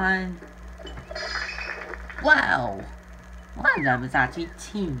on. Wow. One of them is actually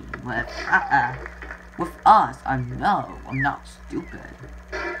teaming with us. I know. I'm not stupid.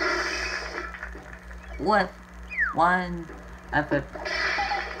 With one of the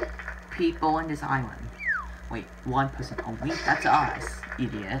people in this island. Wait, one person only? That's us,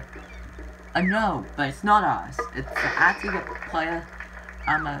 idiot. I know, but it's not us. It's actually the player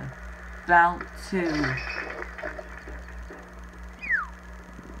I'm about to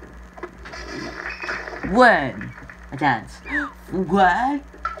win against. What?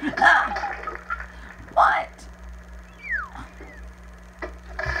 Ah! What?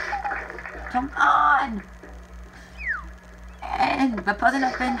 Come on! And the person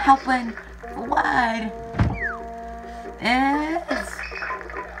I've been helping what is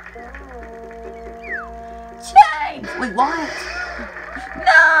James! Wait, what?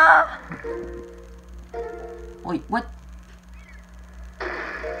 No! Wait, what?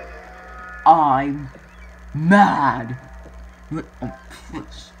 I'm mad. I'm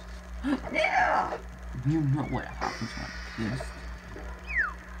pissed. Yeah. You know what happens when I'm pissed.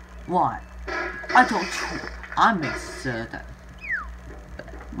 What? I don't know. I make certain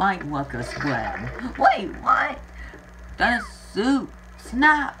my workers win. Wait, what? Done a suit.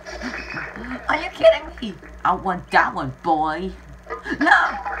 Snap. Are you kidding me? I want that one, boy.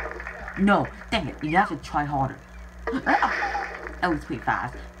 No. No. Dang it. You have to try harder. That was pretty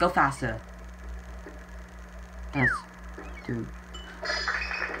fast. Go faster. Yes. Dude.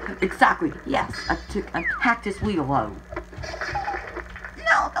 Exactly. Yes. I hacked this wheel low.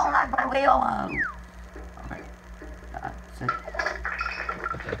 No, don't hack my wheel low. Okay. That's it.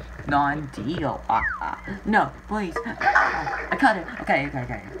 Non-deal. No, please. I cut it. Okay.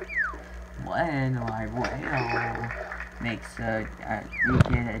 When I will make sure you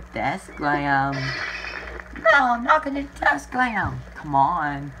get a desk glam. No, I'm not gonna desk glam. Come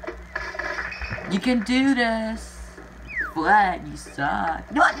on. You can do this. Flat, you suck.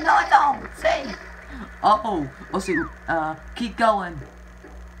 No, I don't. See. Oh, see. Keep going.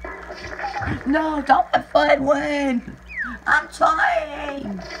 No, don't let Fred win. I'm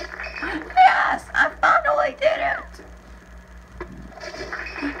trying. Yes, I finally did it.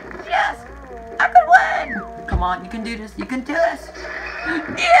 Yes, I could win. Come on, you can do this. You can do this.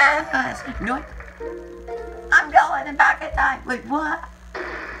 Yes. You know what? I'm going in back in time. Wait, what?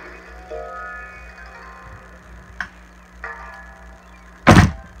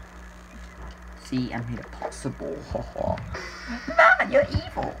 See, I made it possible. Man, you're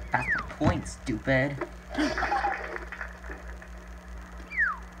evil. That's the point, stupid.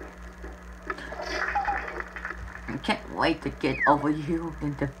 I can't wait to get over you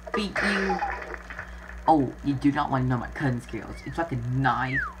and defeat you. Oh, you do not want to know my cutting skills. It's like a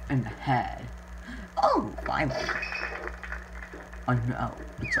knife in the head. Oh, finally. Oh no,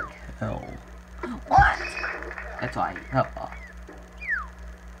 it's like hell. What? That's why I help.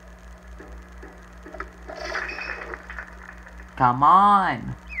 Come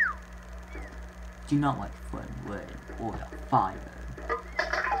on! Do not let fun win or fire.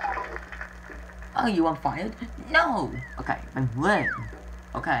 Oh, you want fired? No! Okay, then win.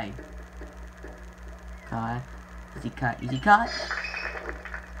 Okay. Cut. Easy cut.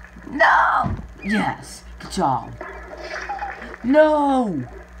 No! Yes! Good job. No!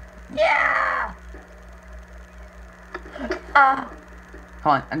 Yeah! Come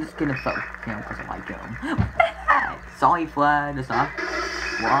on, I'm just gonna vote him because I like him. Sorry, Fred, it's not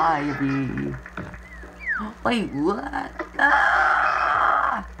why be. Wait, what?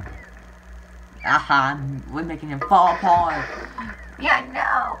 We're making him fall apart. Yeah, I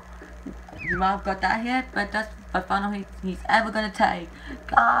know. You might have got that hit, but that's the final hit he's ever gonna take.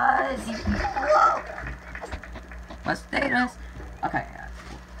 Guys, whoa. What status? Okay,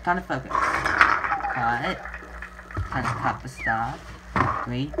 time to focus. Cut. Time to cut the stuff.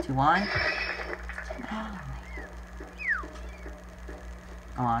 3, 2, 1.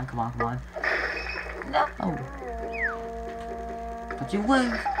 Come on. No. But you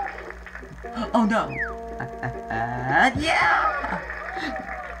lose. Oh no. Yeah.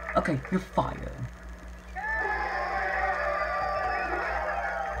 Okay, you're fired.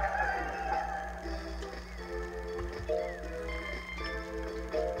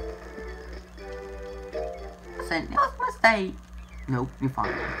 Said no mistake. Nope, you're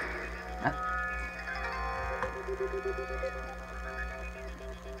fired.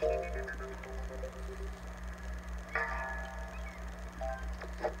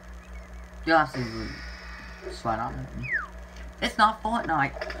 You'll have to sweat on it. It's not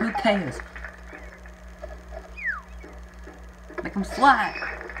Fortnite. Who cares? Make him sweat.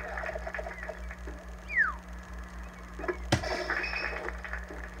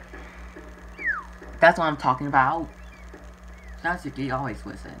 That's what I'm talking about. That's the he always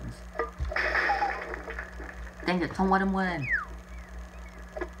listens. Dang it, don't let him win.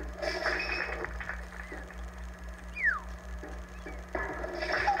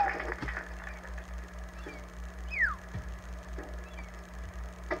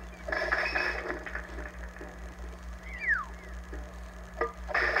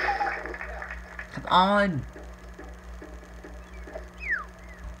 Come on.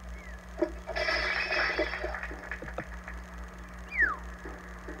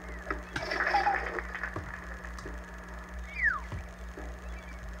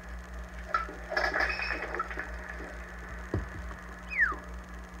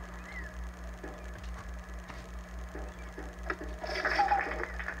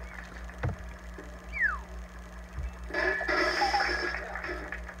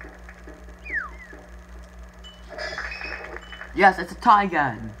 Yes, it's a tie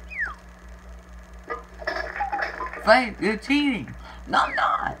gun. Wait, you're cheating. No, I'm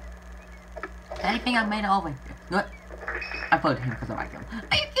not. Anything I made over. What? I voted him because I like him.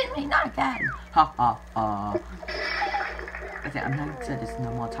 Are you kidding me? Not again. Ha ha ha. Okay, I'm not gonna say there's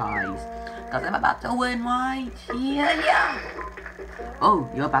no more ties. Because I'm about to win right here, yeah. Oh,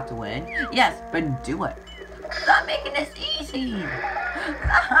 you're about to win? Yes, but do it. Stop making this easy.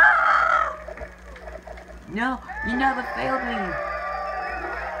 No, you never failed me.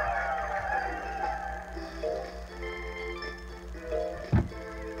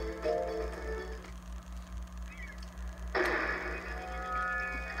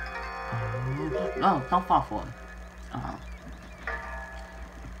 Oh, don't fall for it. Oh.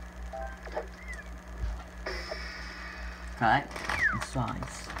 Cut and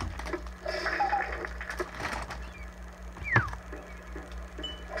slice.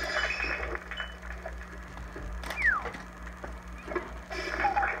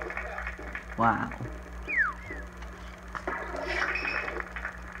 Wow.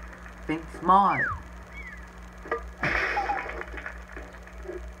 Think smart.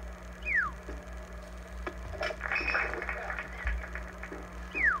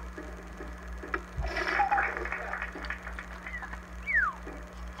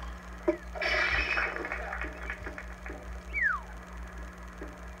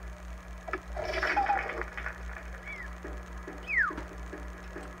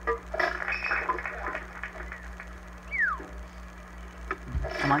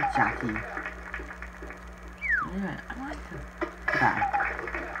 Come on, Jackie. Yeah, I like to. Okay.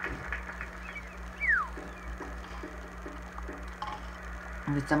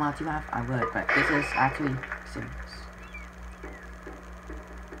 If it's a multi-map, I would, but this is actually serious.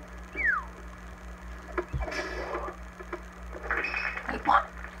 Wait, what?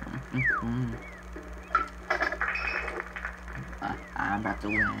 I'm about to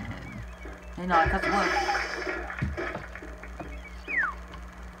win. Hey, no, it doesn't work.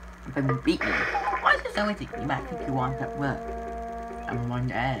 But you beat me. Why is this so easy? You might think you want that work. I'm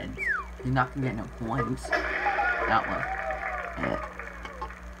one edge. You're not gonna get no points. That one. Yeah.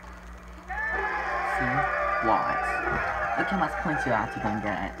 See? What? Look how much points you're actually gonna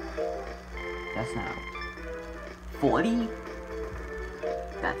get. That's not 40?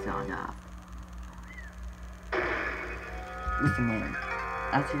 That's not enough. Listen, man.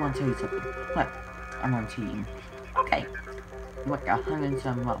 I actually want to tell you something. What? I'm on team. Okay. You're like 100 and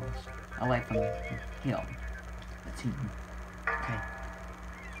some miles away from him. The team. Okay.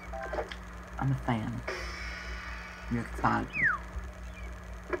 I'm a fan. You're excited.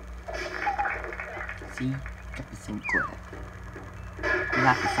 See? Got the same grip. We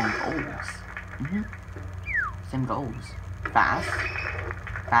got the same goals. Same goals. Fast.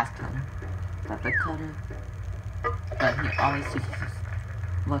 Fast cutter. Rapid cutter. But he always uses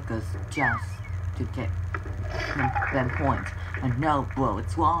workers just to get them points. And no, bro,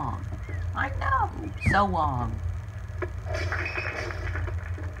 it's wrong. I know. So wrong.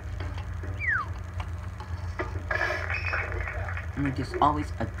 And there's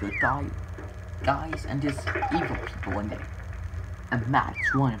always a good guys, and there's evil people in there. And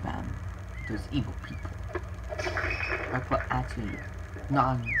Matt's one of them. There's evil people. But actually,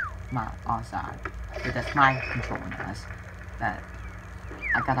 not on our side. But that's my controlling us. That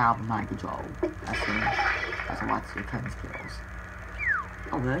I got out of my control. As I watch your cutting skills.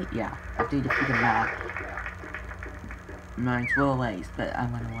 Oh really? Yeah. After you defeated Matt, mine's were ways, but I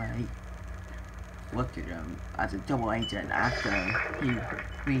went away. Looked at him as a double agent after he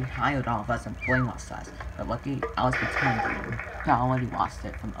rehired all of us and brainwashed us. But lucky, I was pretending. I already watched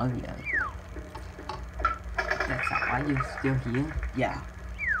it from earlier. That's not why you're still here? Yeah.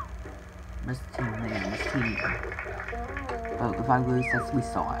 Mr. Team Man, Mr. Team. But if I lose, let's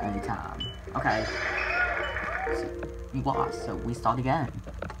restart any time. Okay. So, you lost, so we start again.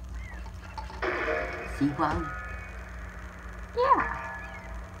 See, bro? Yeah.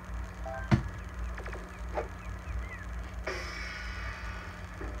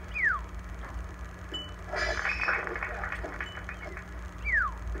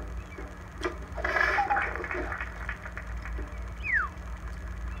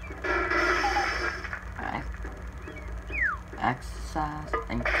 Exercise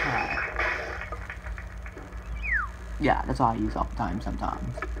and cut. Yeah, that's all I use all the time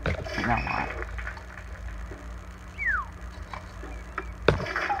sometimes. But not a lot.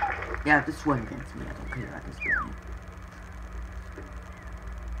 Yeah, just win against me. I don't care at this point.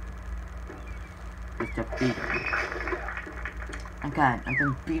 Just to beat him. Again, I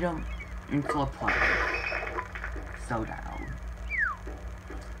can beat him into a play. So down.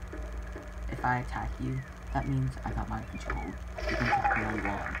 If I attack you, that means I got my control. You can attack me all you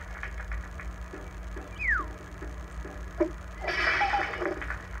want.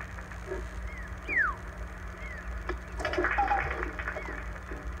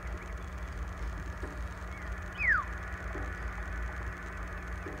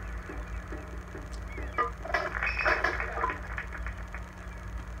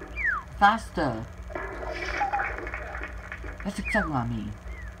 faster. That's exactly what I mean.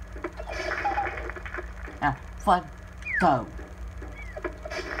 Now, Flood, go.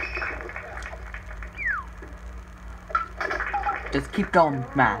 Just keep going,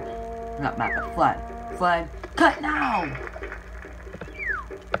 Matt. Not Matt, but Flood. Flood, cut now!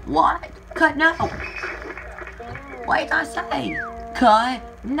 What? Cut now! What did I say? Cut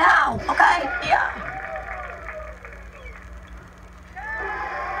now! Okay, yeah!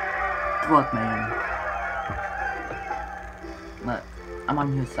 Look, man. Look, I'm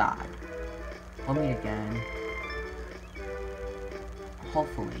on your side. We'll meet again.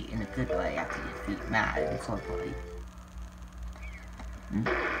 Hopefully, in a good way after you defeat Matt and Swordplay.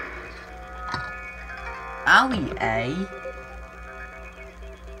 Owie A.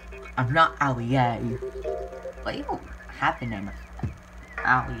 I'm not Owie A. But you don't have the name of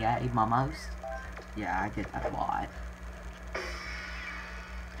Owie A, Momos. Yeah, I did that a lot.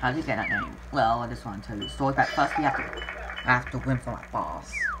 How did you get that name? Well, I just want to tell you the story, but first we have to win for my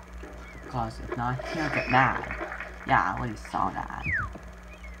boss. Because if not, he'll get mad. Yeah, I already saw that.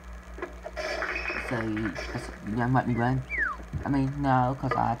 So, you gonna let me win? I mean, no,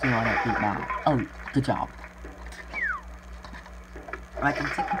 because I do want to beat Matt. Oh, good job. Like, I'm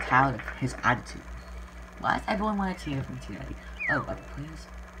sick and tired of his attitude. Why does everyone want to cheer for me today? Oh, other players?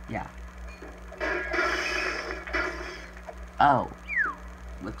 Yeah. Oh.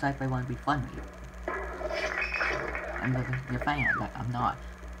 Looks like they want to be funny. I'm your fan, but I'm not.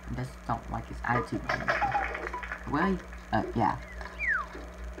 I just don't like his attitude anymore. Really? Yeah.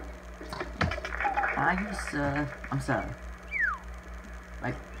 I'm sir.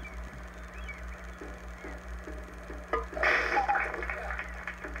 Like...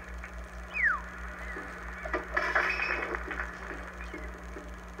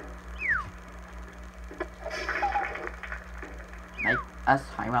 Like, us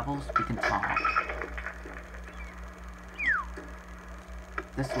high levels, we can talk.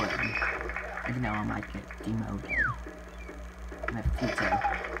 This way, even though I might get demoted. I have pizza.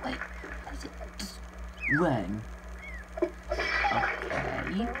 Wait, is it just when?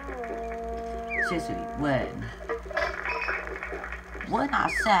 Okay. Seriously, when? When I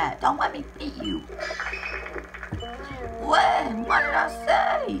said, don't let me beat you. When? What did I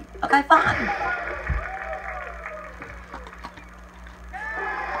say? Okay, fine.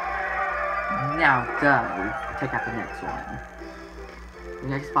 Now go. Check out the next one. The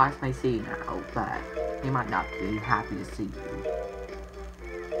next boss may see you now, but he might not be happy to see you.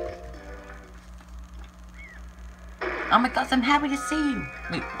 Oh my gosh, I'm happy to see you!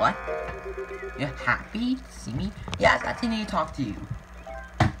 Wait, what? You're happy to see me? Yes, I need to talk to you.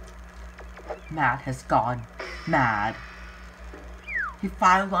 Matt has gone mad. He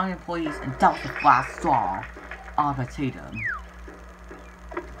fired on employees and dumped the last straw on a potato.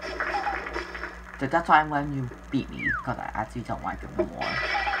 So that's why I'm letting you beat me, because I actually don't like him anymore.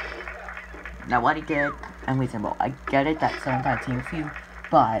 Now what he did, I'm reasonable. I get it that someone's on a team with you,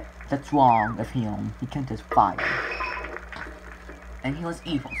 but that's wrong of him. He can't just fire. And he was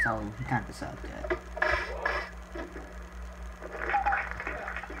evil, so he kind of deserved it.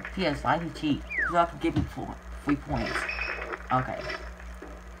 P.S. Why did you cheat? Because I have to give you 3 points. Okay.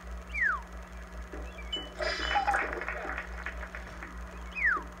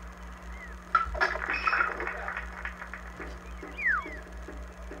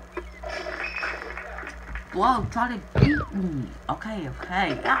 Whoa, try to beat me. Okay,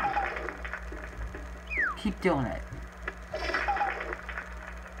 yeah. Keep doing it.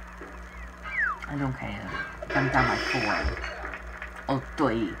 I don't care. I'm down by 4. Or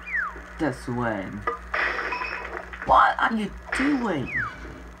 3. Just win. What are you doing?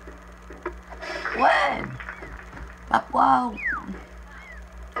 Win! But whoa!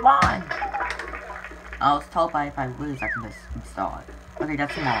 Come on! I was told by if I lose I can just restart. Okay,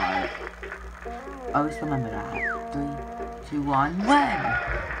 that's smart. Always remember that. 3, 2, 1, win!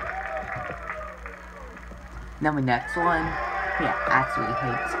 Now the next one, he actually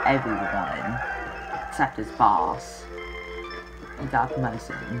hates everyone. Except his boss. He got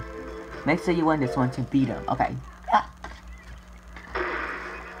promotion. Make sure you win this one to beat him. Okay.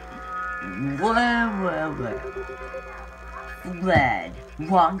 Whoa. Fred,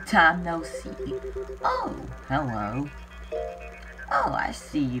 long time no see. Oh, hello. Oh, I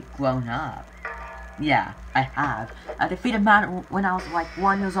see you've grown up. Yeah, I have. I defeated Matt when I was like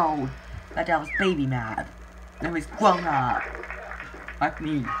 1 year old. But I was baby Matt. Now he's grown up. Like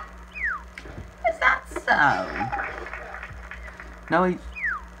me. Is that so? No, he's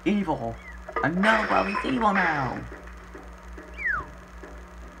evil. I know, well, he's evil now.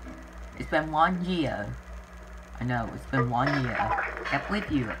 It's been 1 year. I know, it's been 1 year. Can't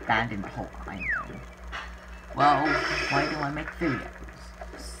believe you abandoned the whole island. Well, why do I make videos?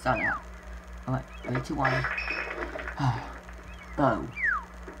 Shut up. Alright, 3, 2, 1. Bo.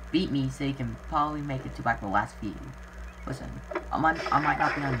 Beat me so you can probably make it to like the last few. Listen, I might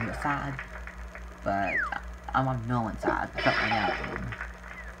not be on your side, but I'm on no one's side, but my own.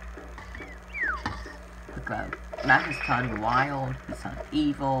 Because Matt has turned wild, he's turned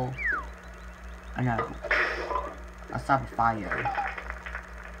evil. I know. I saw the fire.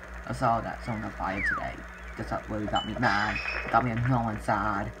 I saw that someone on fire today. That's what really got me mad. Got me on no one's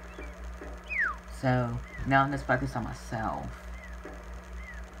side. So, now I'm just focused on myself.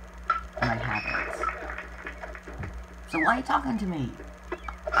 And my habits. So why are you talking to me?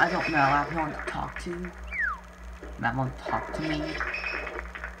 I don't know, I have no one to talk to. Matt won't talk to me.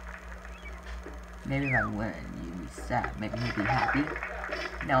 Maybe if I win, you'd be sad. Maybe you'd be happy.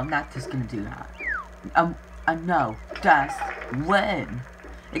 No, I'm not just gonna do that. No, just win.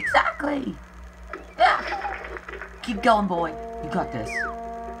 Exactly. Yeah. Keep going, boy. You got this.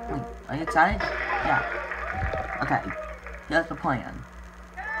 Wait, are you excited? Yeah. Okay. Here's the plan.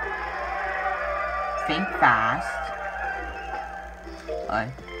 Think fast.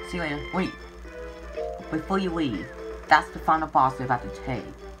 Alright. See you later. Wait. Before you leave, that's the final boss you're about to take.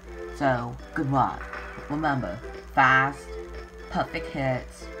 So, good luck. Remember, fast, perfect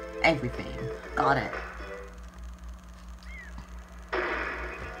hits, everything. Got it.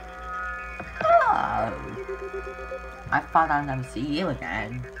 Oh. I thought I'd never see you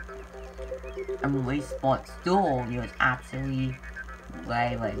again. And Wii Sports Resort, you was actually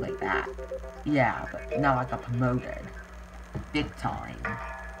way like that. Yeah, but now I got promoted. Big time.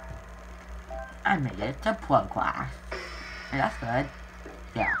 I made it to pro class. And that's good.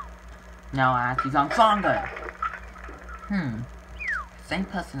 Yeah. Now I actually got stronger. Same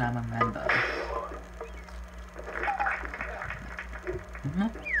person I remember.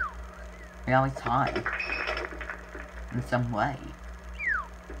 We always tie. In some way.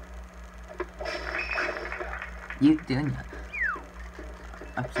 You doing it.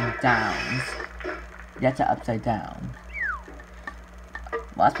 Ups and downs. That's an upside down.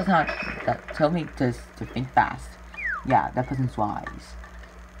 Last person that told me to think fast. Yeah, that person's wise.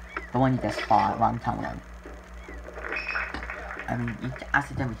 The one you just fought a long time ago. I mean, you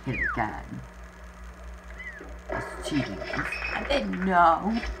accidentally hit it again. That's cheating. I didn't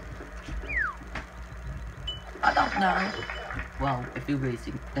know. I don't know. Well, if you're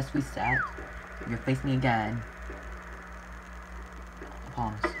racing, just reset. If you're facing me again.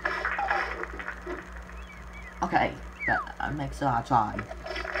 Pause. Okay, but I'll make sure I try.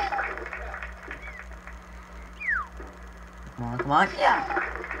 Come on, yeah!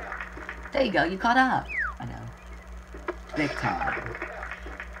 There you go, you caught up! I know. Big time.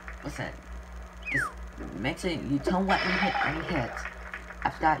 Listen, just make sure you don't let me hit any hits.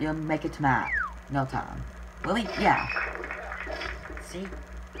 After that, you'll make it to Matt. No time. Really? Yeah. See?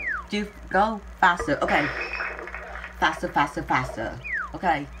 Go faster. Okay. Faster.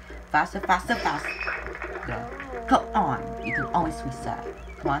 Okay. Faster. Go. Come on. You can always reset.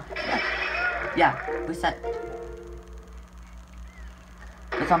 Come on. Yeah. Reset.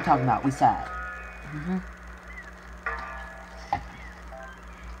 That's what I'm talking about. Reset.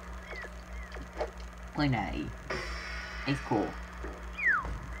 Plane A. It's cool.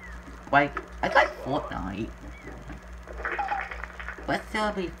 Like, I like Fortnite. Let's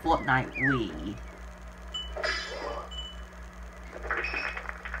still be Fortnite Wii.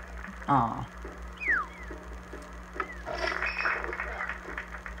 Aw.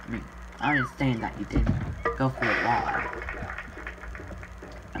 I mean, I understand that you didn't go for it all.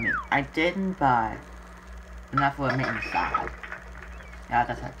 I mean, I didn't, but enough would make me sad. Yeah,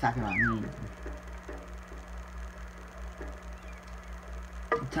 that's exactly what I mean.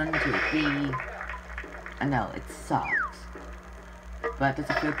 It turned into a B. I know, it sucks. But does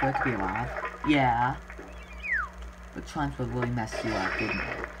it feel good to be alive? Yeah. But Trunks would really mess you up, didn't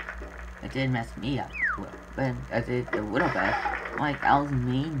it? It did mess me up, but I did a little bit. Like, I was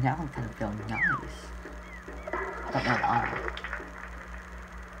mean, now I'm kind of feeling nice. I don't know why.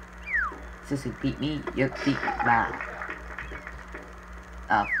 Since you beat me, you beat Matt.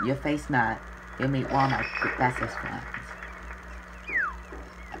 Your face Matt, you'll meet one of my bestest friends.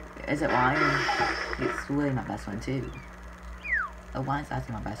 Is it Ryan? He's really my best friend too. Oh, Ryan's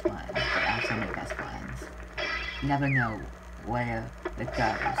actually my best friend, but I have so many best friends. You never know where it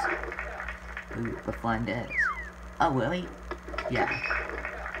goes. Who the friend is. Oh, really? Yeah.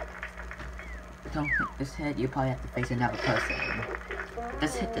 Don't hit this head, you probably have to face another person.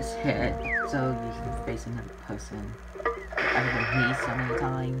 Just hit this head, so you can face another person. Other than me so many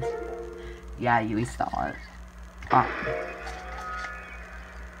times. Yeah, you restart. Oh.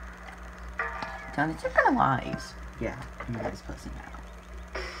 Tony, check out the lives. Yeah, I'm the next person now.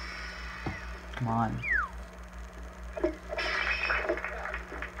 Come on.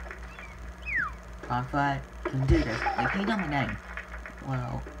 Come on, Fred. You can do this. Like, you know my name.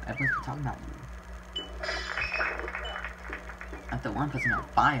 Well, everyone's been talking about you. After one person got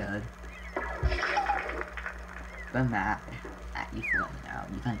fired, we're mad at you for letting out.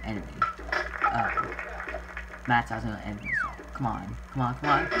 You got an enemy. Matt's also an enemy, so come on. Come on, come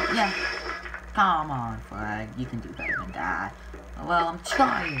on. Yeah. Come on, Fred. You can do better than that. Well, I'm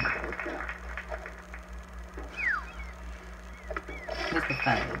trying. Here's the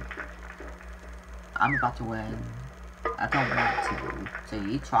thing. I'm about to win. I don't want to, so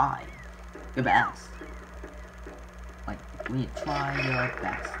you try your best. Like, when you try your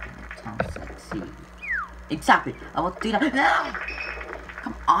best, then it don't succeed. Exactly. I will do that. No!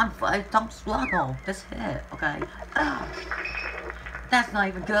 Come on, Fred. Don't struggle. Just hit, okay? That's not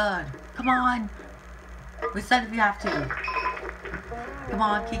even good. Come on. Reset if you have to. Come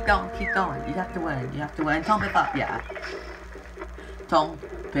on, keep going, keep going. You have to win. You have to win. Don't give up. Yeah. Don't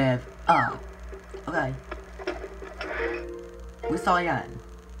give up. Okay. We saw again.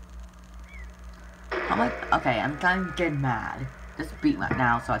 I'm like, okay, I'm kind of getting mad. Just beat right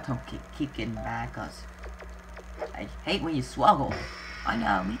now so I don't keep getting mad, because I hate when you struggle. I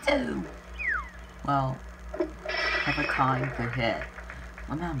know, me too. Well, have a time to hit.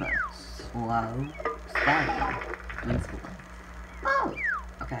 Remember, slow, steady, graceful. Oh,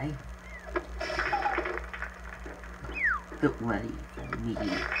 okay. Get ready for me.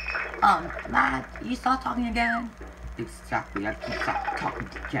 Matt, you start talking again? Exactly, I can stop talking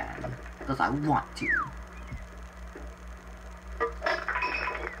again. Because I want to.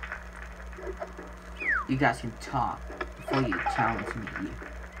 You guys can talk before you challenge me.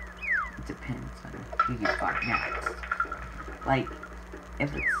 It depends on who you fight next. Like,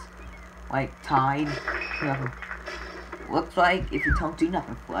 if it's, like, tied, whoever. Looks like if you don't do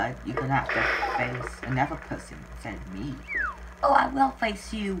nothing for it, you're gonna have to face another person instead of me. Oh, I will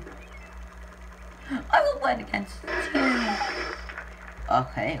face you. I will win against you.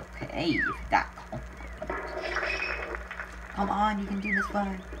 Okay, okay, if you're that confident. Come on, you can do this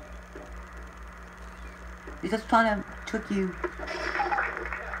one. He's just trying to trick you.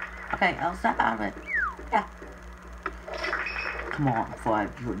 Okay, I'll snap out of it. Yeah. Come on, Fred,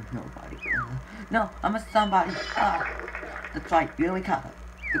 you're nobody. No, I'm a somebody. That's right, you recover.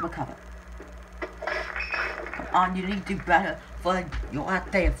 You recover. Come on, you need to do better. Fred, you're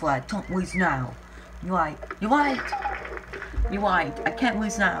out there, Fred. Don't lose now. You're right. You're right. You're right. I can't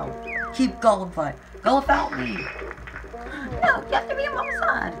lose now. Keep going, Fred. Go without me. No, you have to be on my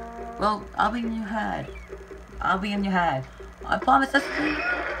side. Well, I'll be in your head. I'll be in your head. I promise this to you.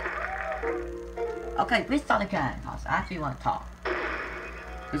 Okay, restart again, because I actually want to talk.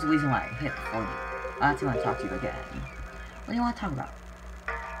 There's a reason why I hit before you. I actually want to talk to you again. What do you want to talk about?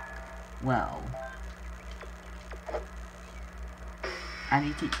 Well, I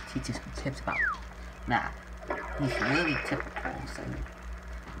need to teach you some tips about math. He's really typical, so you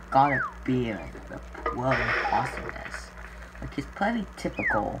gotta be like the pro awesomeness. Like, he's pretty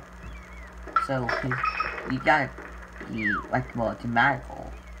typical, so you gotta be like more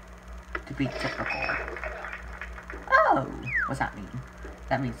dramatical to be typical. Oh, what's that mean?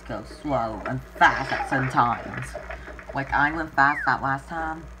 That means go slow and fast at some times. Like I went fast that last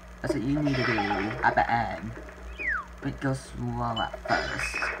time. That's what you need to do at the end. But go slow at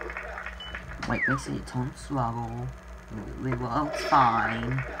first. Wait, make sure you don't struggle. Well, it's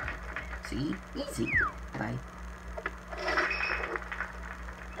fine. See? Easy. Okay.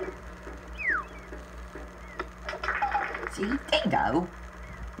 See? There you go.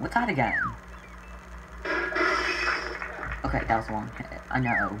 What's that again? Okay, that was one hit. I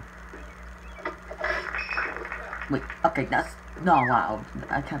know. Wait, okay, that's not allowed.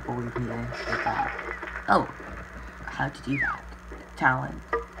 I can't believe you did that. Oh, how'd you do that? Talent.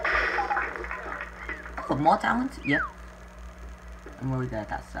 Oh, more talents? Yep. I'm really good at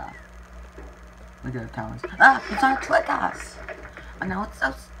that stuff. We're good at talents. Ah, you're trying to trick us! I know, it's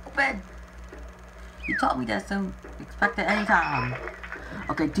so stupid. You taught me this, so expect it anytime.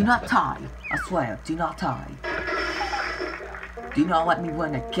 Okay, do not tie. I swear, do not tie. Do not let me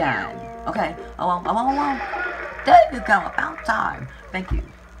win again. Okay, I won't. There you go, about time. Thank you.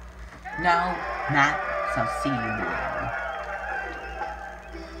 Now, Matt, so see you now.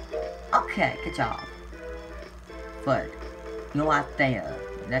 Okay, good job. But, you're not there.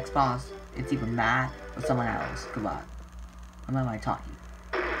 Next boss, it's either Matt or someone else. Good luck. I'm gonna taught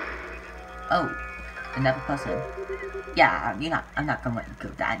you. Oh, another person. Yeah, I'm not gonna let you go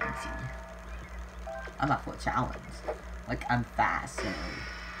that easy. I'm up for a challenge. Like, I'm fast, so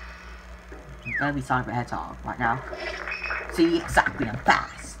I'm gonna be Sonic the Hedgehog right now. See, exactly, I'm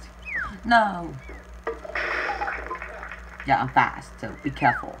fast. No. Yeah, I'm fast, so be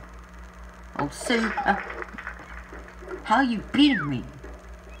careful. Oh, Sue. How are you beating me?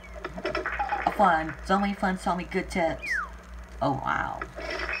 Fun. So many fun, so many good tips. Oh, wow.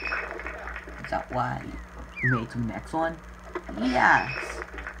 Is that why you made the next one? Yes.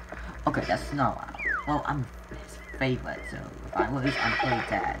 Okay, that's not wow. Well, I'm his favorite, so if I lose, I'm pretty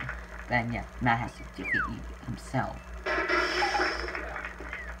dead. Then, yeah, Matt has to defeat you himself.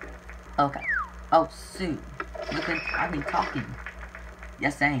 Okay. Oh, Sue. I've been talking.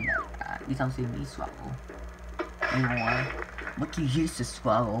 You're saying that you don't see me struggle anymore. Look, you used to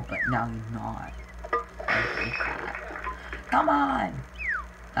struggle, but now you're not. I hate that. Come on!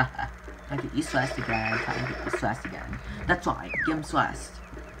 I get you stressed again. Trying to get you stressed again. That's right. Get him stressed.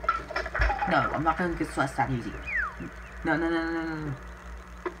 No, I'm not gonna get stressed that easy. No, no, no, no, no.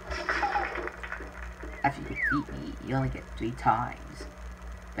 After you defeat me, you only get 3 times.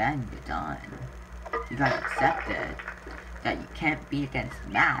 Then you're done. You gotta accept it. That you can't be against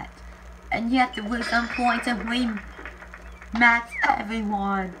Matt. And you have to lose some points and win Matt's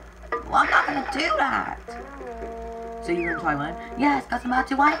everyone. Well, I'm not gonna do that. So you're gonna try one? Yes, because I'm about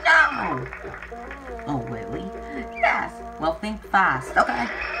to right now. Oh, really? Yes. Well, think fast, okay?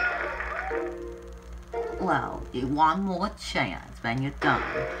 Well, you one more chance, then you're done.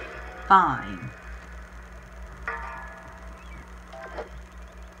 Fine.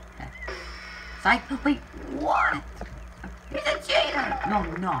 Psych, wait, what? He's a cheater! No,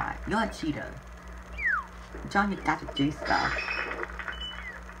 I'm not. You're a cheater. I'm telling you got to do stuff.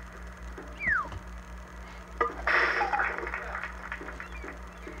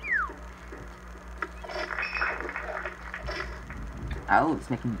 Oh, it's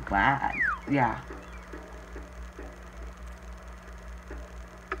making me glad. Yeah.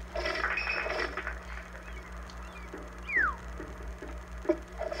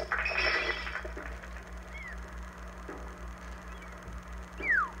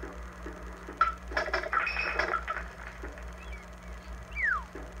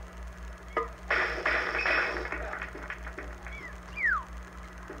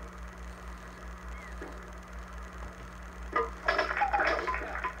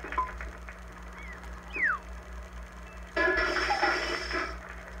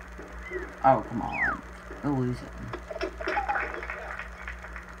 Oh, come on. We're losing.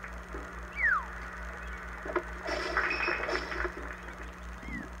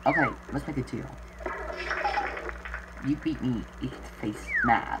 Okay, let's make a deal. You beat me, you get to face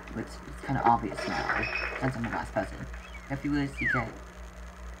Matt, which is kind of obvious now, since I'm the last person. If you lose, you get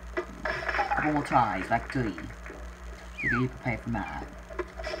a couple more tries, like 3, to get you prepared for Matt.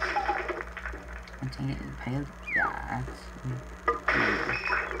 Continue to prepare? Yeah,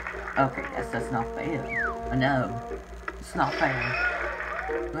 okay, that's not fair. No, it's not fair.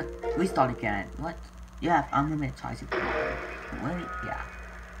 But we start again. What? Yeah, unlimited tries if you want. Wait, yeah.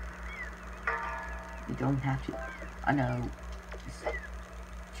 You don't have to. I know.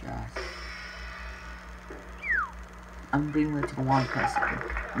 Just. I'm being with to one person.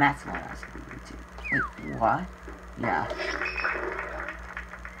 Matt's one I has to be with to. Wait, what? Yeah.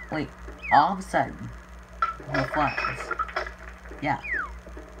 Wait, all of a sudden, we're friends. Yeah.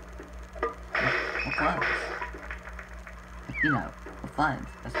 We're friends. You know, we're friends.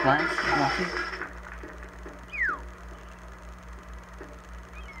 As friends, you want to?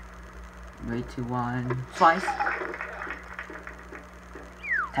 3, 2, 1. Twice.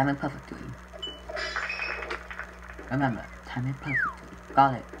 Time it perfectly. Remember, time it perfectly.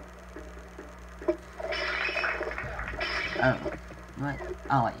 Got it. Oh. What?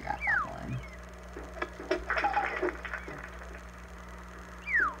 I'll let you have that one.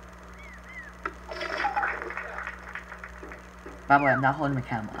 By the way, I'm not holding the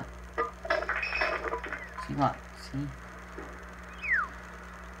camera. See what? See?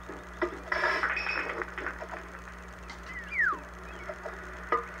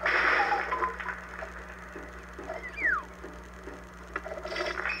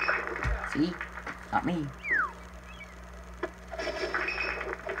 See? Not me.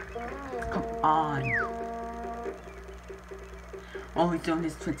 Come on. Oh, he's doing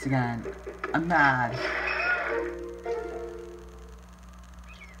his tricks again. I'm mad.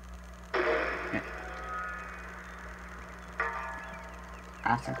 Yeah.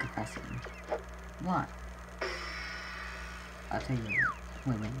 After confessing. What? I'll tell you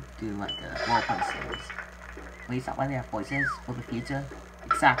when we do like a roleplay series. Wait, is that why we have voices for the future?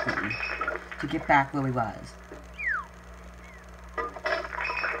 Exactly. To get back where we was.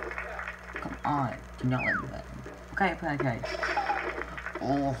 Come on. Do not let me win. Okay, okay, okay.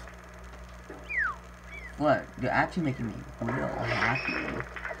 Oh. What? You're actually making me real happy.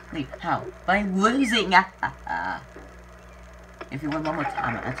 Wait, how? By losing! If you win one more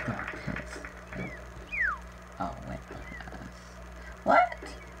time, I'm actually gonna piss. Oh, wait. What?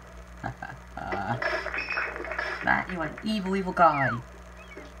 Matt, you're an evil guy.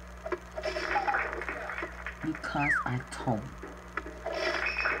 Because I told.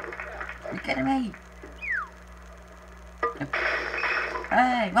 You kidding me?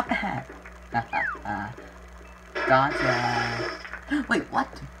 Hey, what the heck? Gotcha. Wait,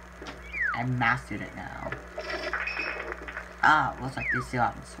 what? I mastered it now. Ah, looks like they still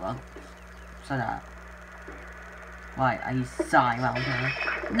haven't swung. Shut up. Why, are you sighing around here?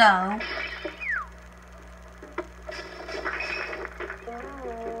 No.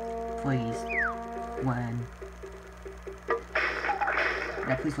 Please. Win.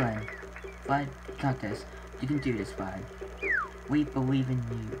 Yeah, please win. Fred, you got this. You can do this, Fred. We believe in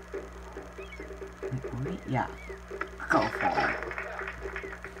you. Wait, yeah. Go for it.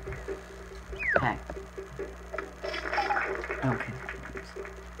 Okay. Okay.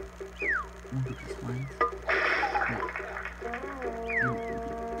 Maybe this one.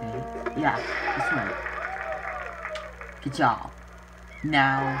 Yeah, this one. Good job.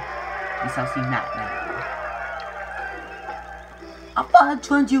 Now, we shall see Matt now. I thought I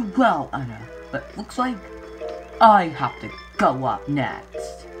trained you well, Anna, but looks like I have to go up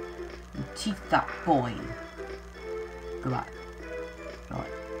next. And teach that boy. Goodbye. I like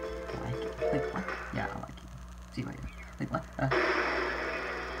it. Wait, what? Yeah, I like it. See you later. Wait, what?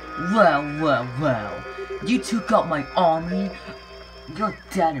 Well. You took out my army. You're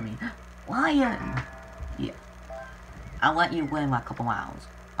dead to me. Lion! Yeah. I let you win like a couple rounds.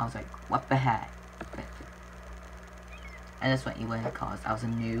 I was like, what the heck? I just let you win because I was a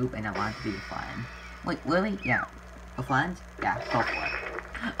noob and I wanted to be fun. Wait, really? Yeah. For fun? Yeah, go for it.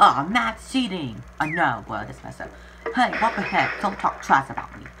 Oh, Matt's cheating! I know, bro, this messed up. Hey, what the heck? Don't talk trash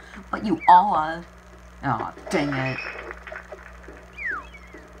about me. But you all are. Oh, dang it.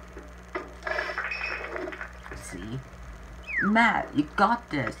 See? Matt, you got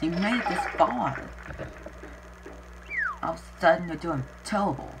this. You made it this far. All of a sudden, you're doing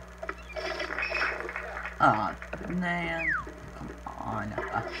terrible. Oh, man. Come on.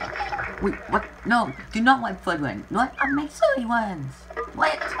 Wait, what? No, do not let Flood win. What? I make sure he wins.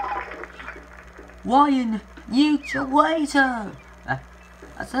 What? Ryan, you traitor! I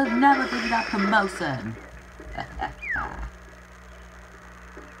should never give you that promotion.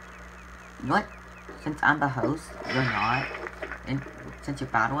 What? Since I'm the host, you're not. And since you're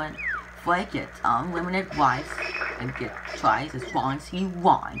battling, Flake gets unlimited rights and get tries as long as he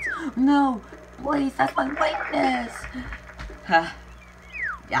wants. No, please, that's my weakness.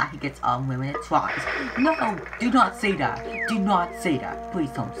 Yeah, he gets unlimited tries. No, do not say that. Do not say that.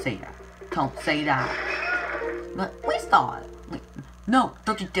 Please don't say that. Don't say that. But please don't. No,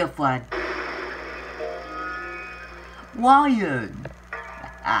 don't you dare, Fred. Ryan.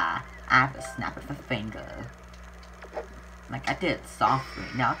 I have to snap of a finger. Like I did it softly,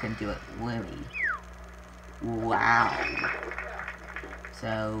 now I can do it really. Wow.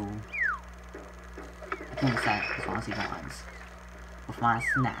 So I can set as long as he wants. With my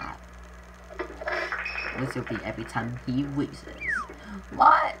snap. This will be every time he loses.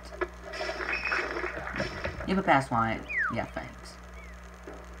 What? You have a best one. Yeah, thanks.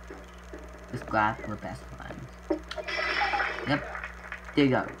 Just grab the best one. Yep. There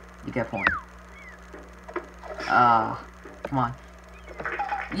you go. You get a point. Come on.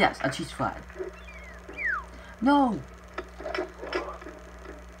 Yes, I choose Fred. No!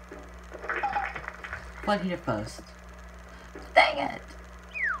 Fred hit it first. Dang it!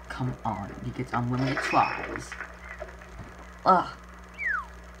 Come on, he gets unlimited tries. Ugh.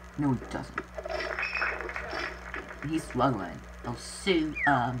 No, he doesn't. He's struggling. Oh, Sue,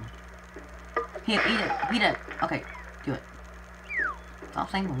 Here, eat it. Okay, do it. Stop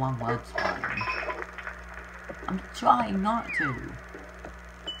saying the one word, Ryan. I'm trying not to.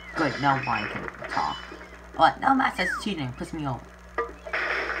 Good, now Ryan can talk. Alright, now Matt says cheating, piss me off.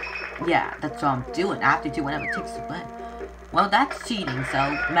 Yeah, that's what I'm doing. I have to do whatever it takes to win. Well, that's cheating,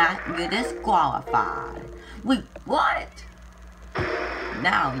 so Matt, you're disqualified. Wait, what?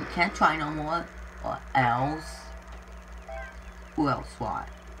 Now, you can't try no more, or else. Who else, what?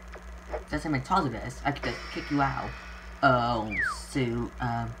 Since I'm in charge of this, I could just kick you out. Oh, so,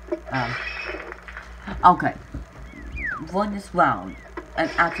 okay. Won this round,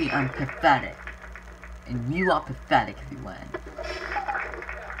 and actually I'm pathetic. And you are pathetic if you win.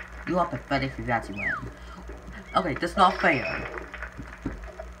 You are pathetic if you actually win. Okay, that's not fair.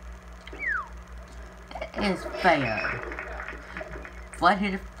 It is fair. Fred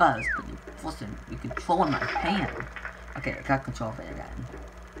hit it first, but you forcing, you're controlling my hand. Okay, I got control of it again.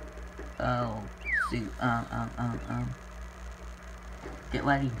 Oh, shoot, get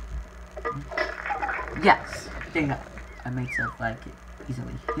ready. Yes, there you go. I made stuff like it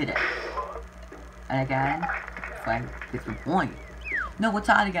easily hit it. And again, fight with the point. No, we're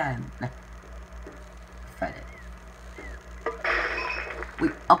tied again. Fight it.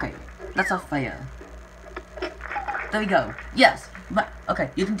 Wait, okay, that's not fair. There we go. Yes, but okay,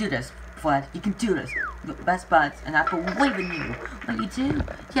 you can do this, Fred. You can do this. You're best buds, and I believe in you. What you do?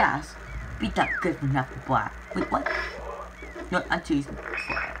 Yes. Beat that good enough for black. Wait, what? No, I'm choosing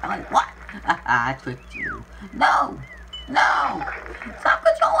Fred. I'm like, what? I tricked you. No! No! Stop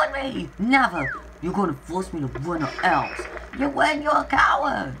controlling me! Never! You're gonna force me to win or else. You win, you're a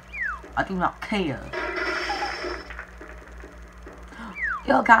coward! I do not care.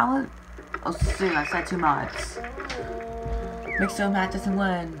 You're a coward? Oh, shoot, I said too much. Make sure Matt doesn't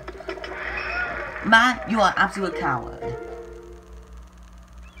win. Matt, you are an absolute coward.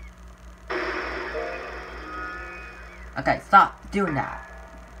 Okay, stop doing that.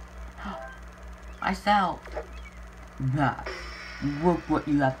 Myself. Matt, look what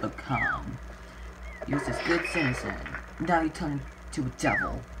you have become. You're this good citizen. Now you turn into a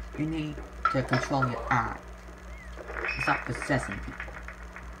devil. You need to control your act. Stop possessing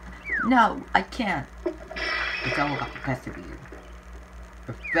people. No, I can't. It's all about the best of you.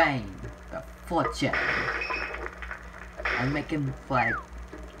 The fame, the fortune. I'm making Flag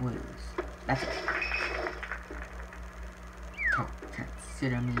lose. That's it.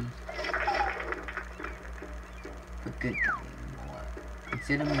 Consider me the good guy anymore.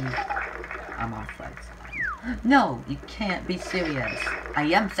 Consider me, I'm on Flag's side. No, you can't be serious. I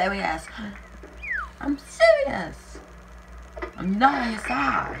am serious. I'm serious. I'm not on your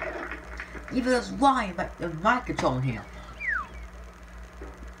side. Even as Ryan, but the mind control here.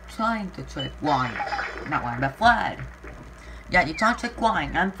 Trying to trick Ryan. Not Ryan, but Flag. Yeah, you're trying to trick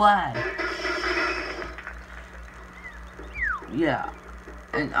Ryan. I'm Flag. Yeah.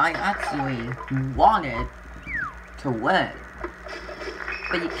 And I actually wanted to win.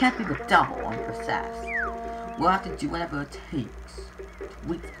 But you can't be the devil on possessed. We'll have to do whatever it takes to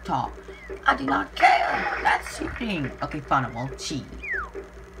reach the top. I do not care. That's cheating. Okay, fine, I won't cheat.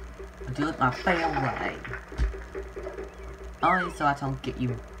 I'll do it my fair way. Only so I don't get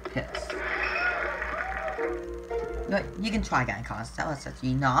you pissed. But you can try again, cause that was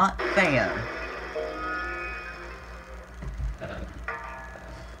actually not fair.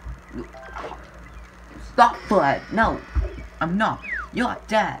 Stop, Fred. No, I'm not. You're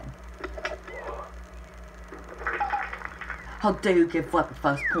dead. How dare you give Fred the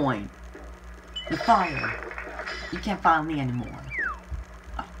first point? You're fired. You can't fire me anymore.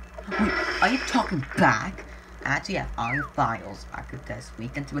 Wait, are you talking back? Actually, I have all your files back at this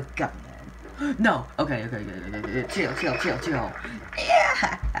week into the government. No. Okay. Chill.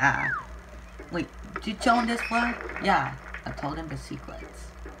 Yeah. Wait, did you tell him this, Fred? Yeah, I told him the secrets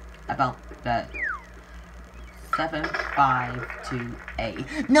about the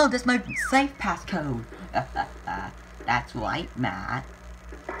 7528. No, that's my safe passcode. That's right, Matt.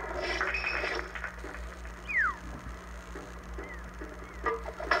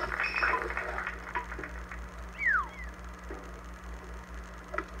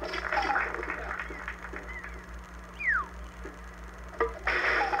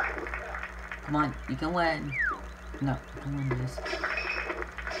 Come on, you can win. No, you can win this.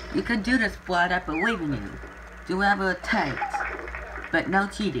 You can do this, Fred. I believe in you. Do whatever it takes. But no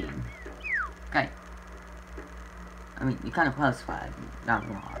cheating. Okay. I mean, you kind of close, Fred. Not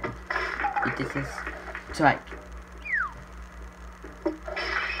wrong. You did this. Strike.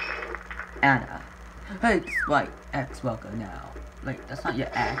 Anna. Hey, it's right. Ex-worker now. Wait, that's not your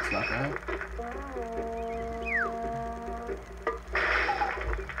ex-worker.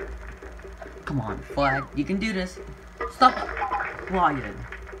 Come on, Flag. You can do this. Stop lying.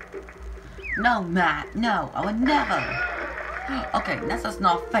 No, Matt. No, I would never. Okay, that's just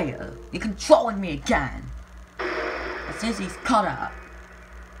not fair. You're controlling me again. As soon as he's caught up,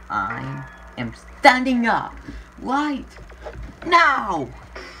 I am standing up. Right now.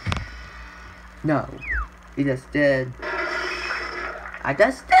 No, he just did. I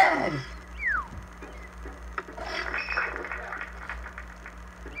just did.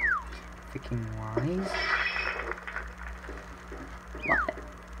 Freaking wise. What?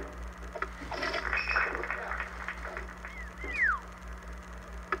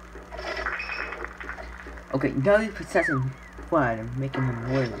 Okay, now you're possessing Fred and making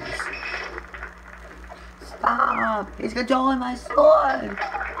him lose. Stop! He's controlling my sword!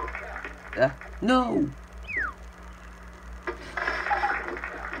 No!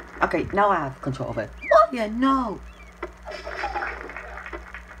 Okay, now I have control of it. Oh yeah, no.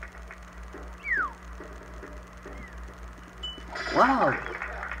 Wow.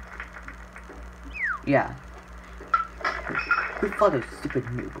 Yeah. We thought a stupid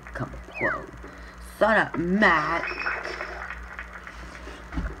noob would become a pro. Son up, Matt.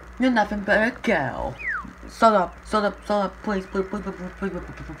 You're nothing but a girl. Shut up, please, please.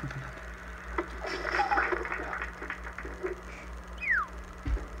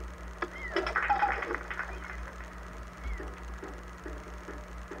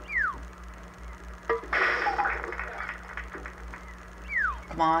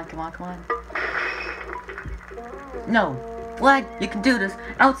 Come on. No, Vlad, you can do this.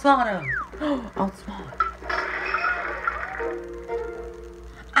 Outsmart him. Outsmart.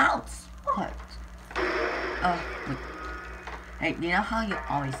 Outsmart. Wait. Hey, you know how you're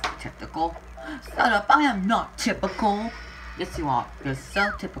always typical? Shut up, I am not typical. Yes, you are. You're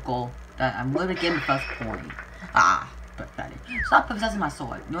so typical that I'm going to give him the first point. Ah, pathetic. Stop possessing my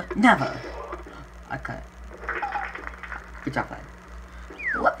sword. No, never. Okay. Good job, Vlad.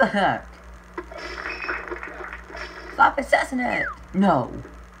 What the heck? Stop possessing it! No.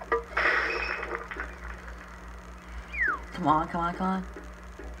 Come on.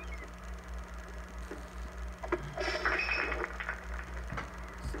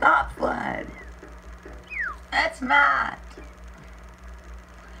 Stop, Vlad. That's mad.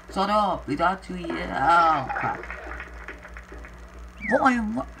 Shut up. We got 2 years. Oh, crap.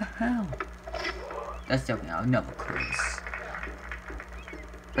 Ryan, what the hell? That's joking. I'll never quiz.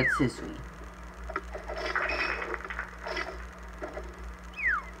 But seriously.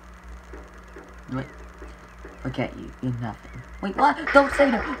 Wait. Forget you. You're nothing. Wait, what? Don't say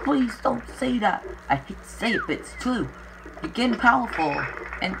that. Please don't say that. I hate to say it, but it's true. You're getting powerful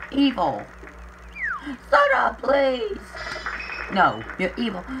and evil. Shut up, please. No, you're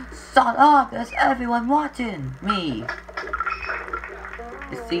evil. Shut up. There's everyone watching me.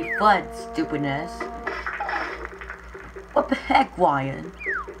 You see, Flood, stupidness. What the heck, Ryan?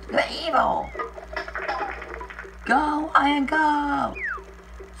 You're evil. Go, Iron, go.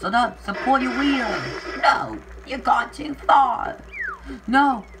 Shut up, support your leader. No, you got too far.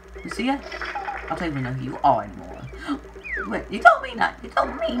 No, you see it? I don't even know who you are anymore. Wait, you don't mean that. You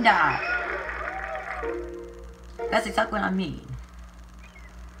don't mean that. That's exactly what I mean.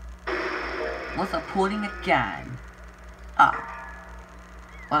 What's supporting again? Ah,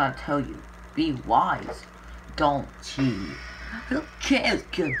 what I tell you, be wise. Don't cheat. Who cares,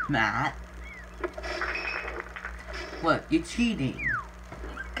 good Matt? What, you're cheating?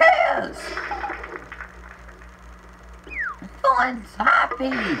 Who cares? Everyone's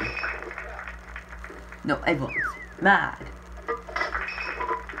happy. No, everyone's mad.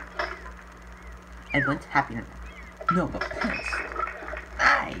 Everyone's happy now. No, but pissed.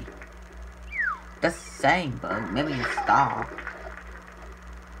 Hey! The same, but maybe you stop.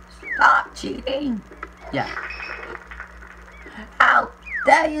 Stop cheating! Yeah. How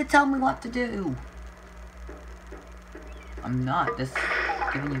dare you tell me what to do? I'm not just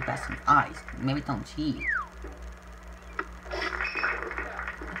giving you best advice. Maybe don't cheat.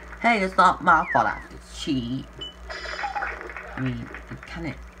 Hey, it's not my fault I have to cheat. I mean, it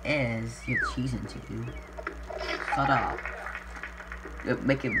kinda is. You're cheating too. Shut up. You're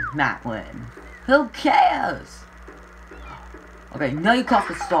making Matt win. Who cares? Okay, now you caught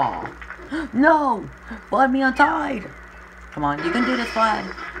the star. No! Flood me untied! Come on, you can do this, Flood!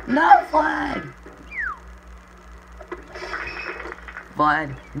 No, Flood!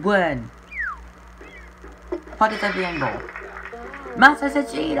 Flood, win! What is every angle? Matt is a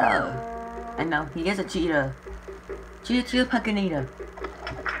cheater! I know, he is a cheater. Cheater, Paganita.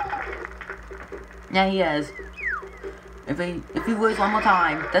 Yeah, he is. If you lose one more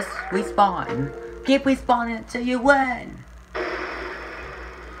time, just respawn. Keep respawning until you win.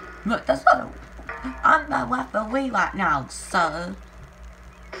 Look, that's not. I'm the referee right now, sir.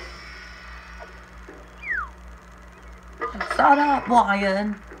 Shut up,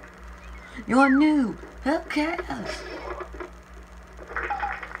 Ryan. You're new. Who cares?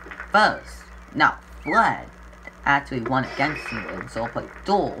 First, now Flood actually won against you, and so I'll play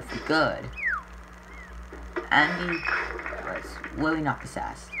duel for good. And he was really not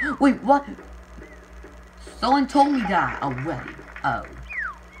possessed. Wait, what? Someone told me that already. Oh.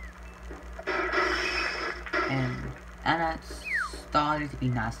 And Anna started to be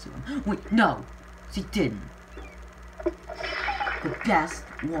nice to him. Wait, no, she didn't. The best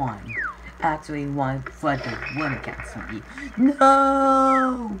one actually wanted Flood to win against me.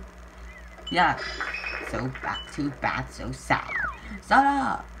 No! Yeah, so bad, too bad, so sad. Shut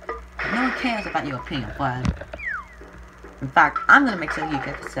up! No one cares about your opinion, Flood. In fact, I'm gonna make sure you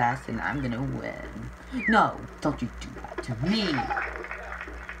get possessed and I'm gonna win. No, don't you do that to me.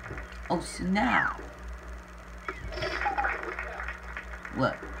 Oh, snap.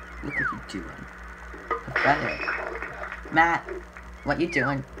 Look what you're doing. Pathetic. Matt, what you're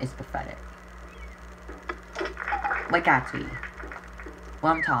doing is pathetic. Like actually.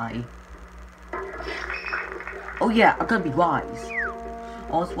 Well, I'm tired. Oh yeah, I'm gonna be wise.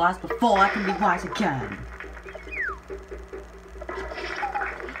 I was wise before I can be wise again.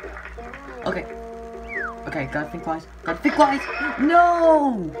 Okay. Okay, gotta think wise. Gotta think wise.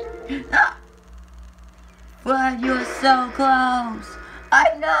 No! Ah! Fred, you're so close.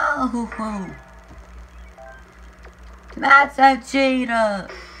 I know. That's a cheater.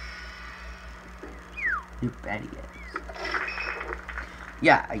 You bet he is.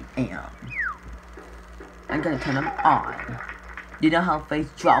 Yeah, I am. I'm gonna turn them on. You know how face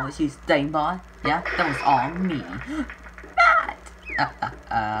Jarvis used to stay by? Yeah, that was all me. Matt!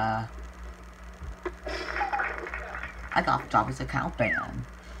 I got Jarvis' account banned.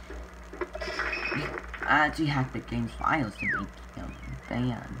 I actually hacked the game's files to make him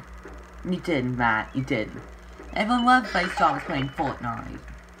banned. You didn't, Matt. You didn't. Everyone loved face Jarvis playing Fortnite.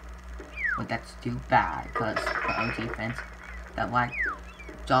 But that's too bad, because the OG fans that like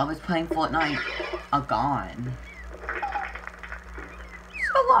Jarvis playing Fortnite are gone.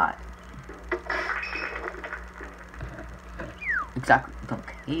 So what? Exactly, don't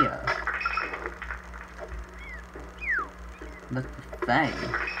care. That's the thing.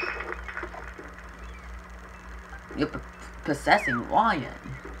 You're possessing Ryan.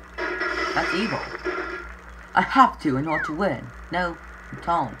 That's evil. I have to in order to win. No,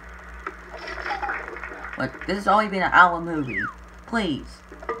 don't. Look, this has already been an hour movie. Please.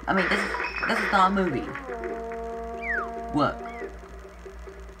 I mean, this is not a movie. Look.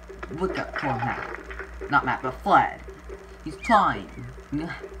 Look at poor Matt. Not Matt, but Fred. He's trying.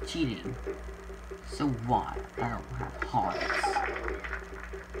 Cheating. So what? I don't have hearts.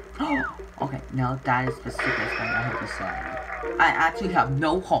 Okay, now that is the sickest thing I have to say. I actually have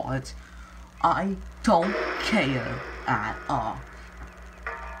no hearts. I don't care at all.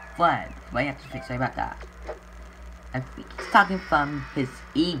 Fred, what do you have to say about that? I think he's talking from his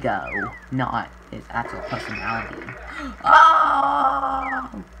ego, not his actual personality.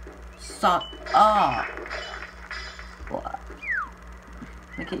 Oh! Shut up! What?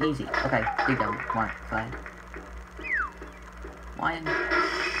 Make it easy. Okay, there you go. One, Fred. One.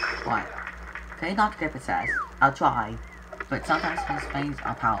 One. Okay, not to get possessed. I'll try. But sometimes his things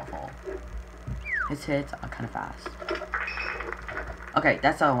are powerful. His hits are kind of fast. Okay,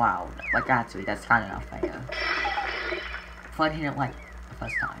 that's so loud. Like, actually, that's kind of unfair. Fred hit it like the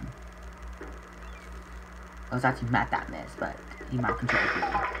first time. I was actually mad that miss, but he mind controlled me.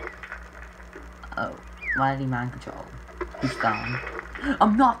 Oh, why did he mind control? He's dumb.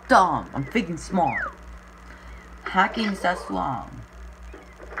 I'm not dumb. I'm thinking smart. Hacking is that wrong.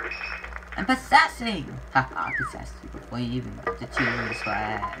 I'm possessing. Haha, I possessed you before you even got to choose,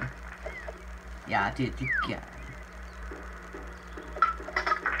 Fred. Yeah, I did it again.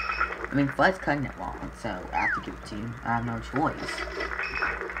 I mean, Fred's cutting it wrong, so I have to give it to you. I have no choice.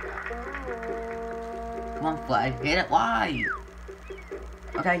 Come on, Fred, hit it wide.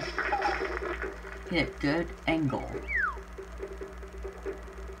 Okay. Hit a good angle.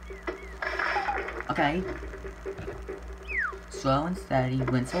 Okay. Slow and steady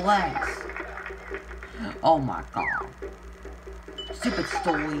wins the legs. Oh my god. Stupid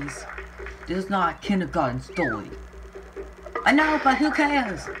stories. This is not a kindergarten story. I know, but who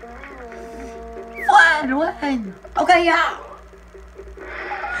cares? Fred, win! Okay, yeah!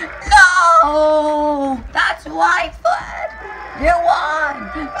 No! That's right, Fred! You won!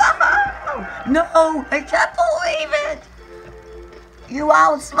 No! I can't believe it! You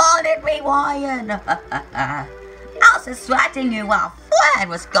outsmarted me, Ryan! I was distracting you while Fred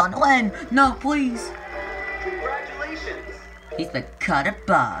was gonna win! No, please! Congratulations! He's been cut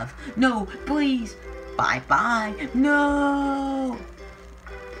above. No, please! Bye-bye! No!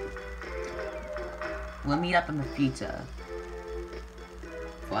 We'll meet up in the future.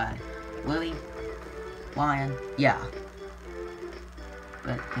 Fred. Willie? Ryan? Yeah.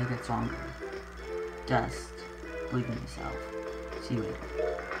 But it'll get stronger. Just believe in yourself. See you later.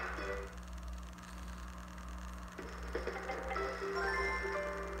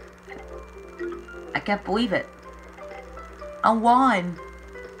 I can't believe it. I won.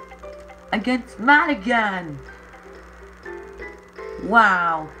 Against Matt again.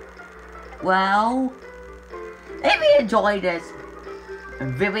 Wow. Well, if you enjoyed this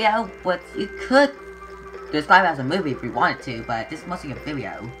video, but you could describe it as a movie if you wanted to, but this is mostly a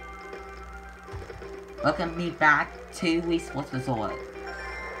video. Welcome me back to Wii Sports Resort.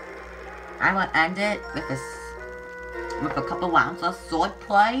 I will end it with a couple rounds of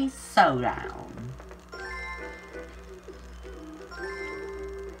swordplay showdown.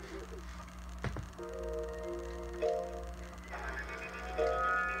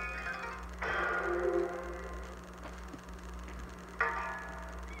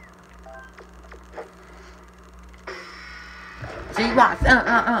 G-Rocks,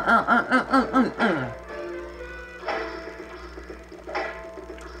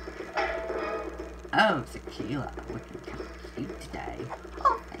 Oh, tequila, looking kind of cute today.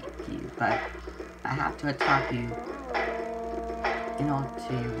 Oh, thank you, but I have to attack you in order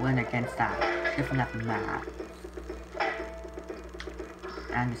to win against that different map.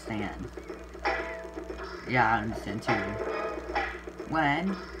 I understand. Yeah, I understand too.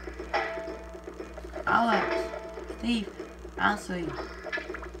 When Alex, Steve, Ashley,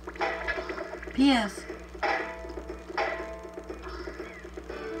 P.S.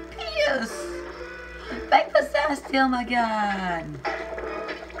 Breakfast is still my gun.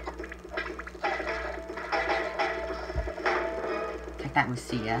 Take that,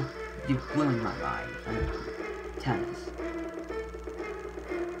 Lucia. You ruined my life. Tennis.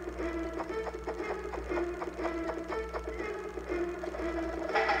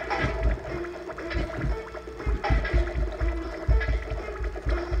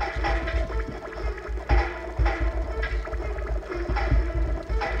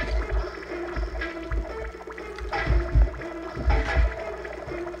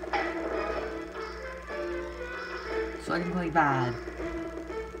 Looking really bad.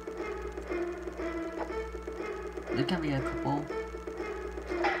 There can be a couple.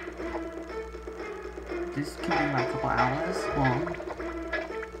 This can be like a couple hours long.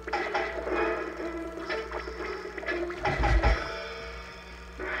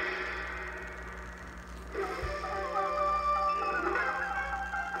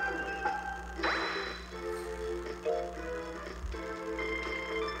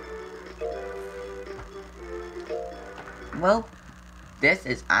 Well, this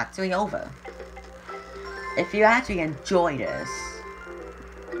is actually over. If you actually enjoyed this,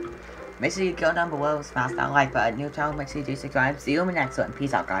 make sure you go down below, smash that like button, new channel, make sure you do subscribe. See you in the next one.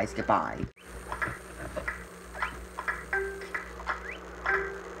 Peace out, guys. Goodbye.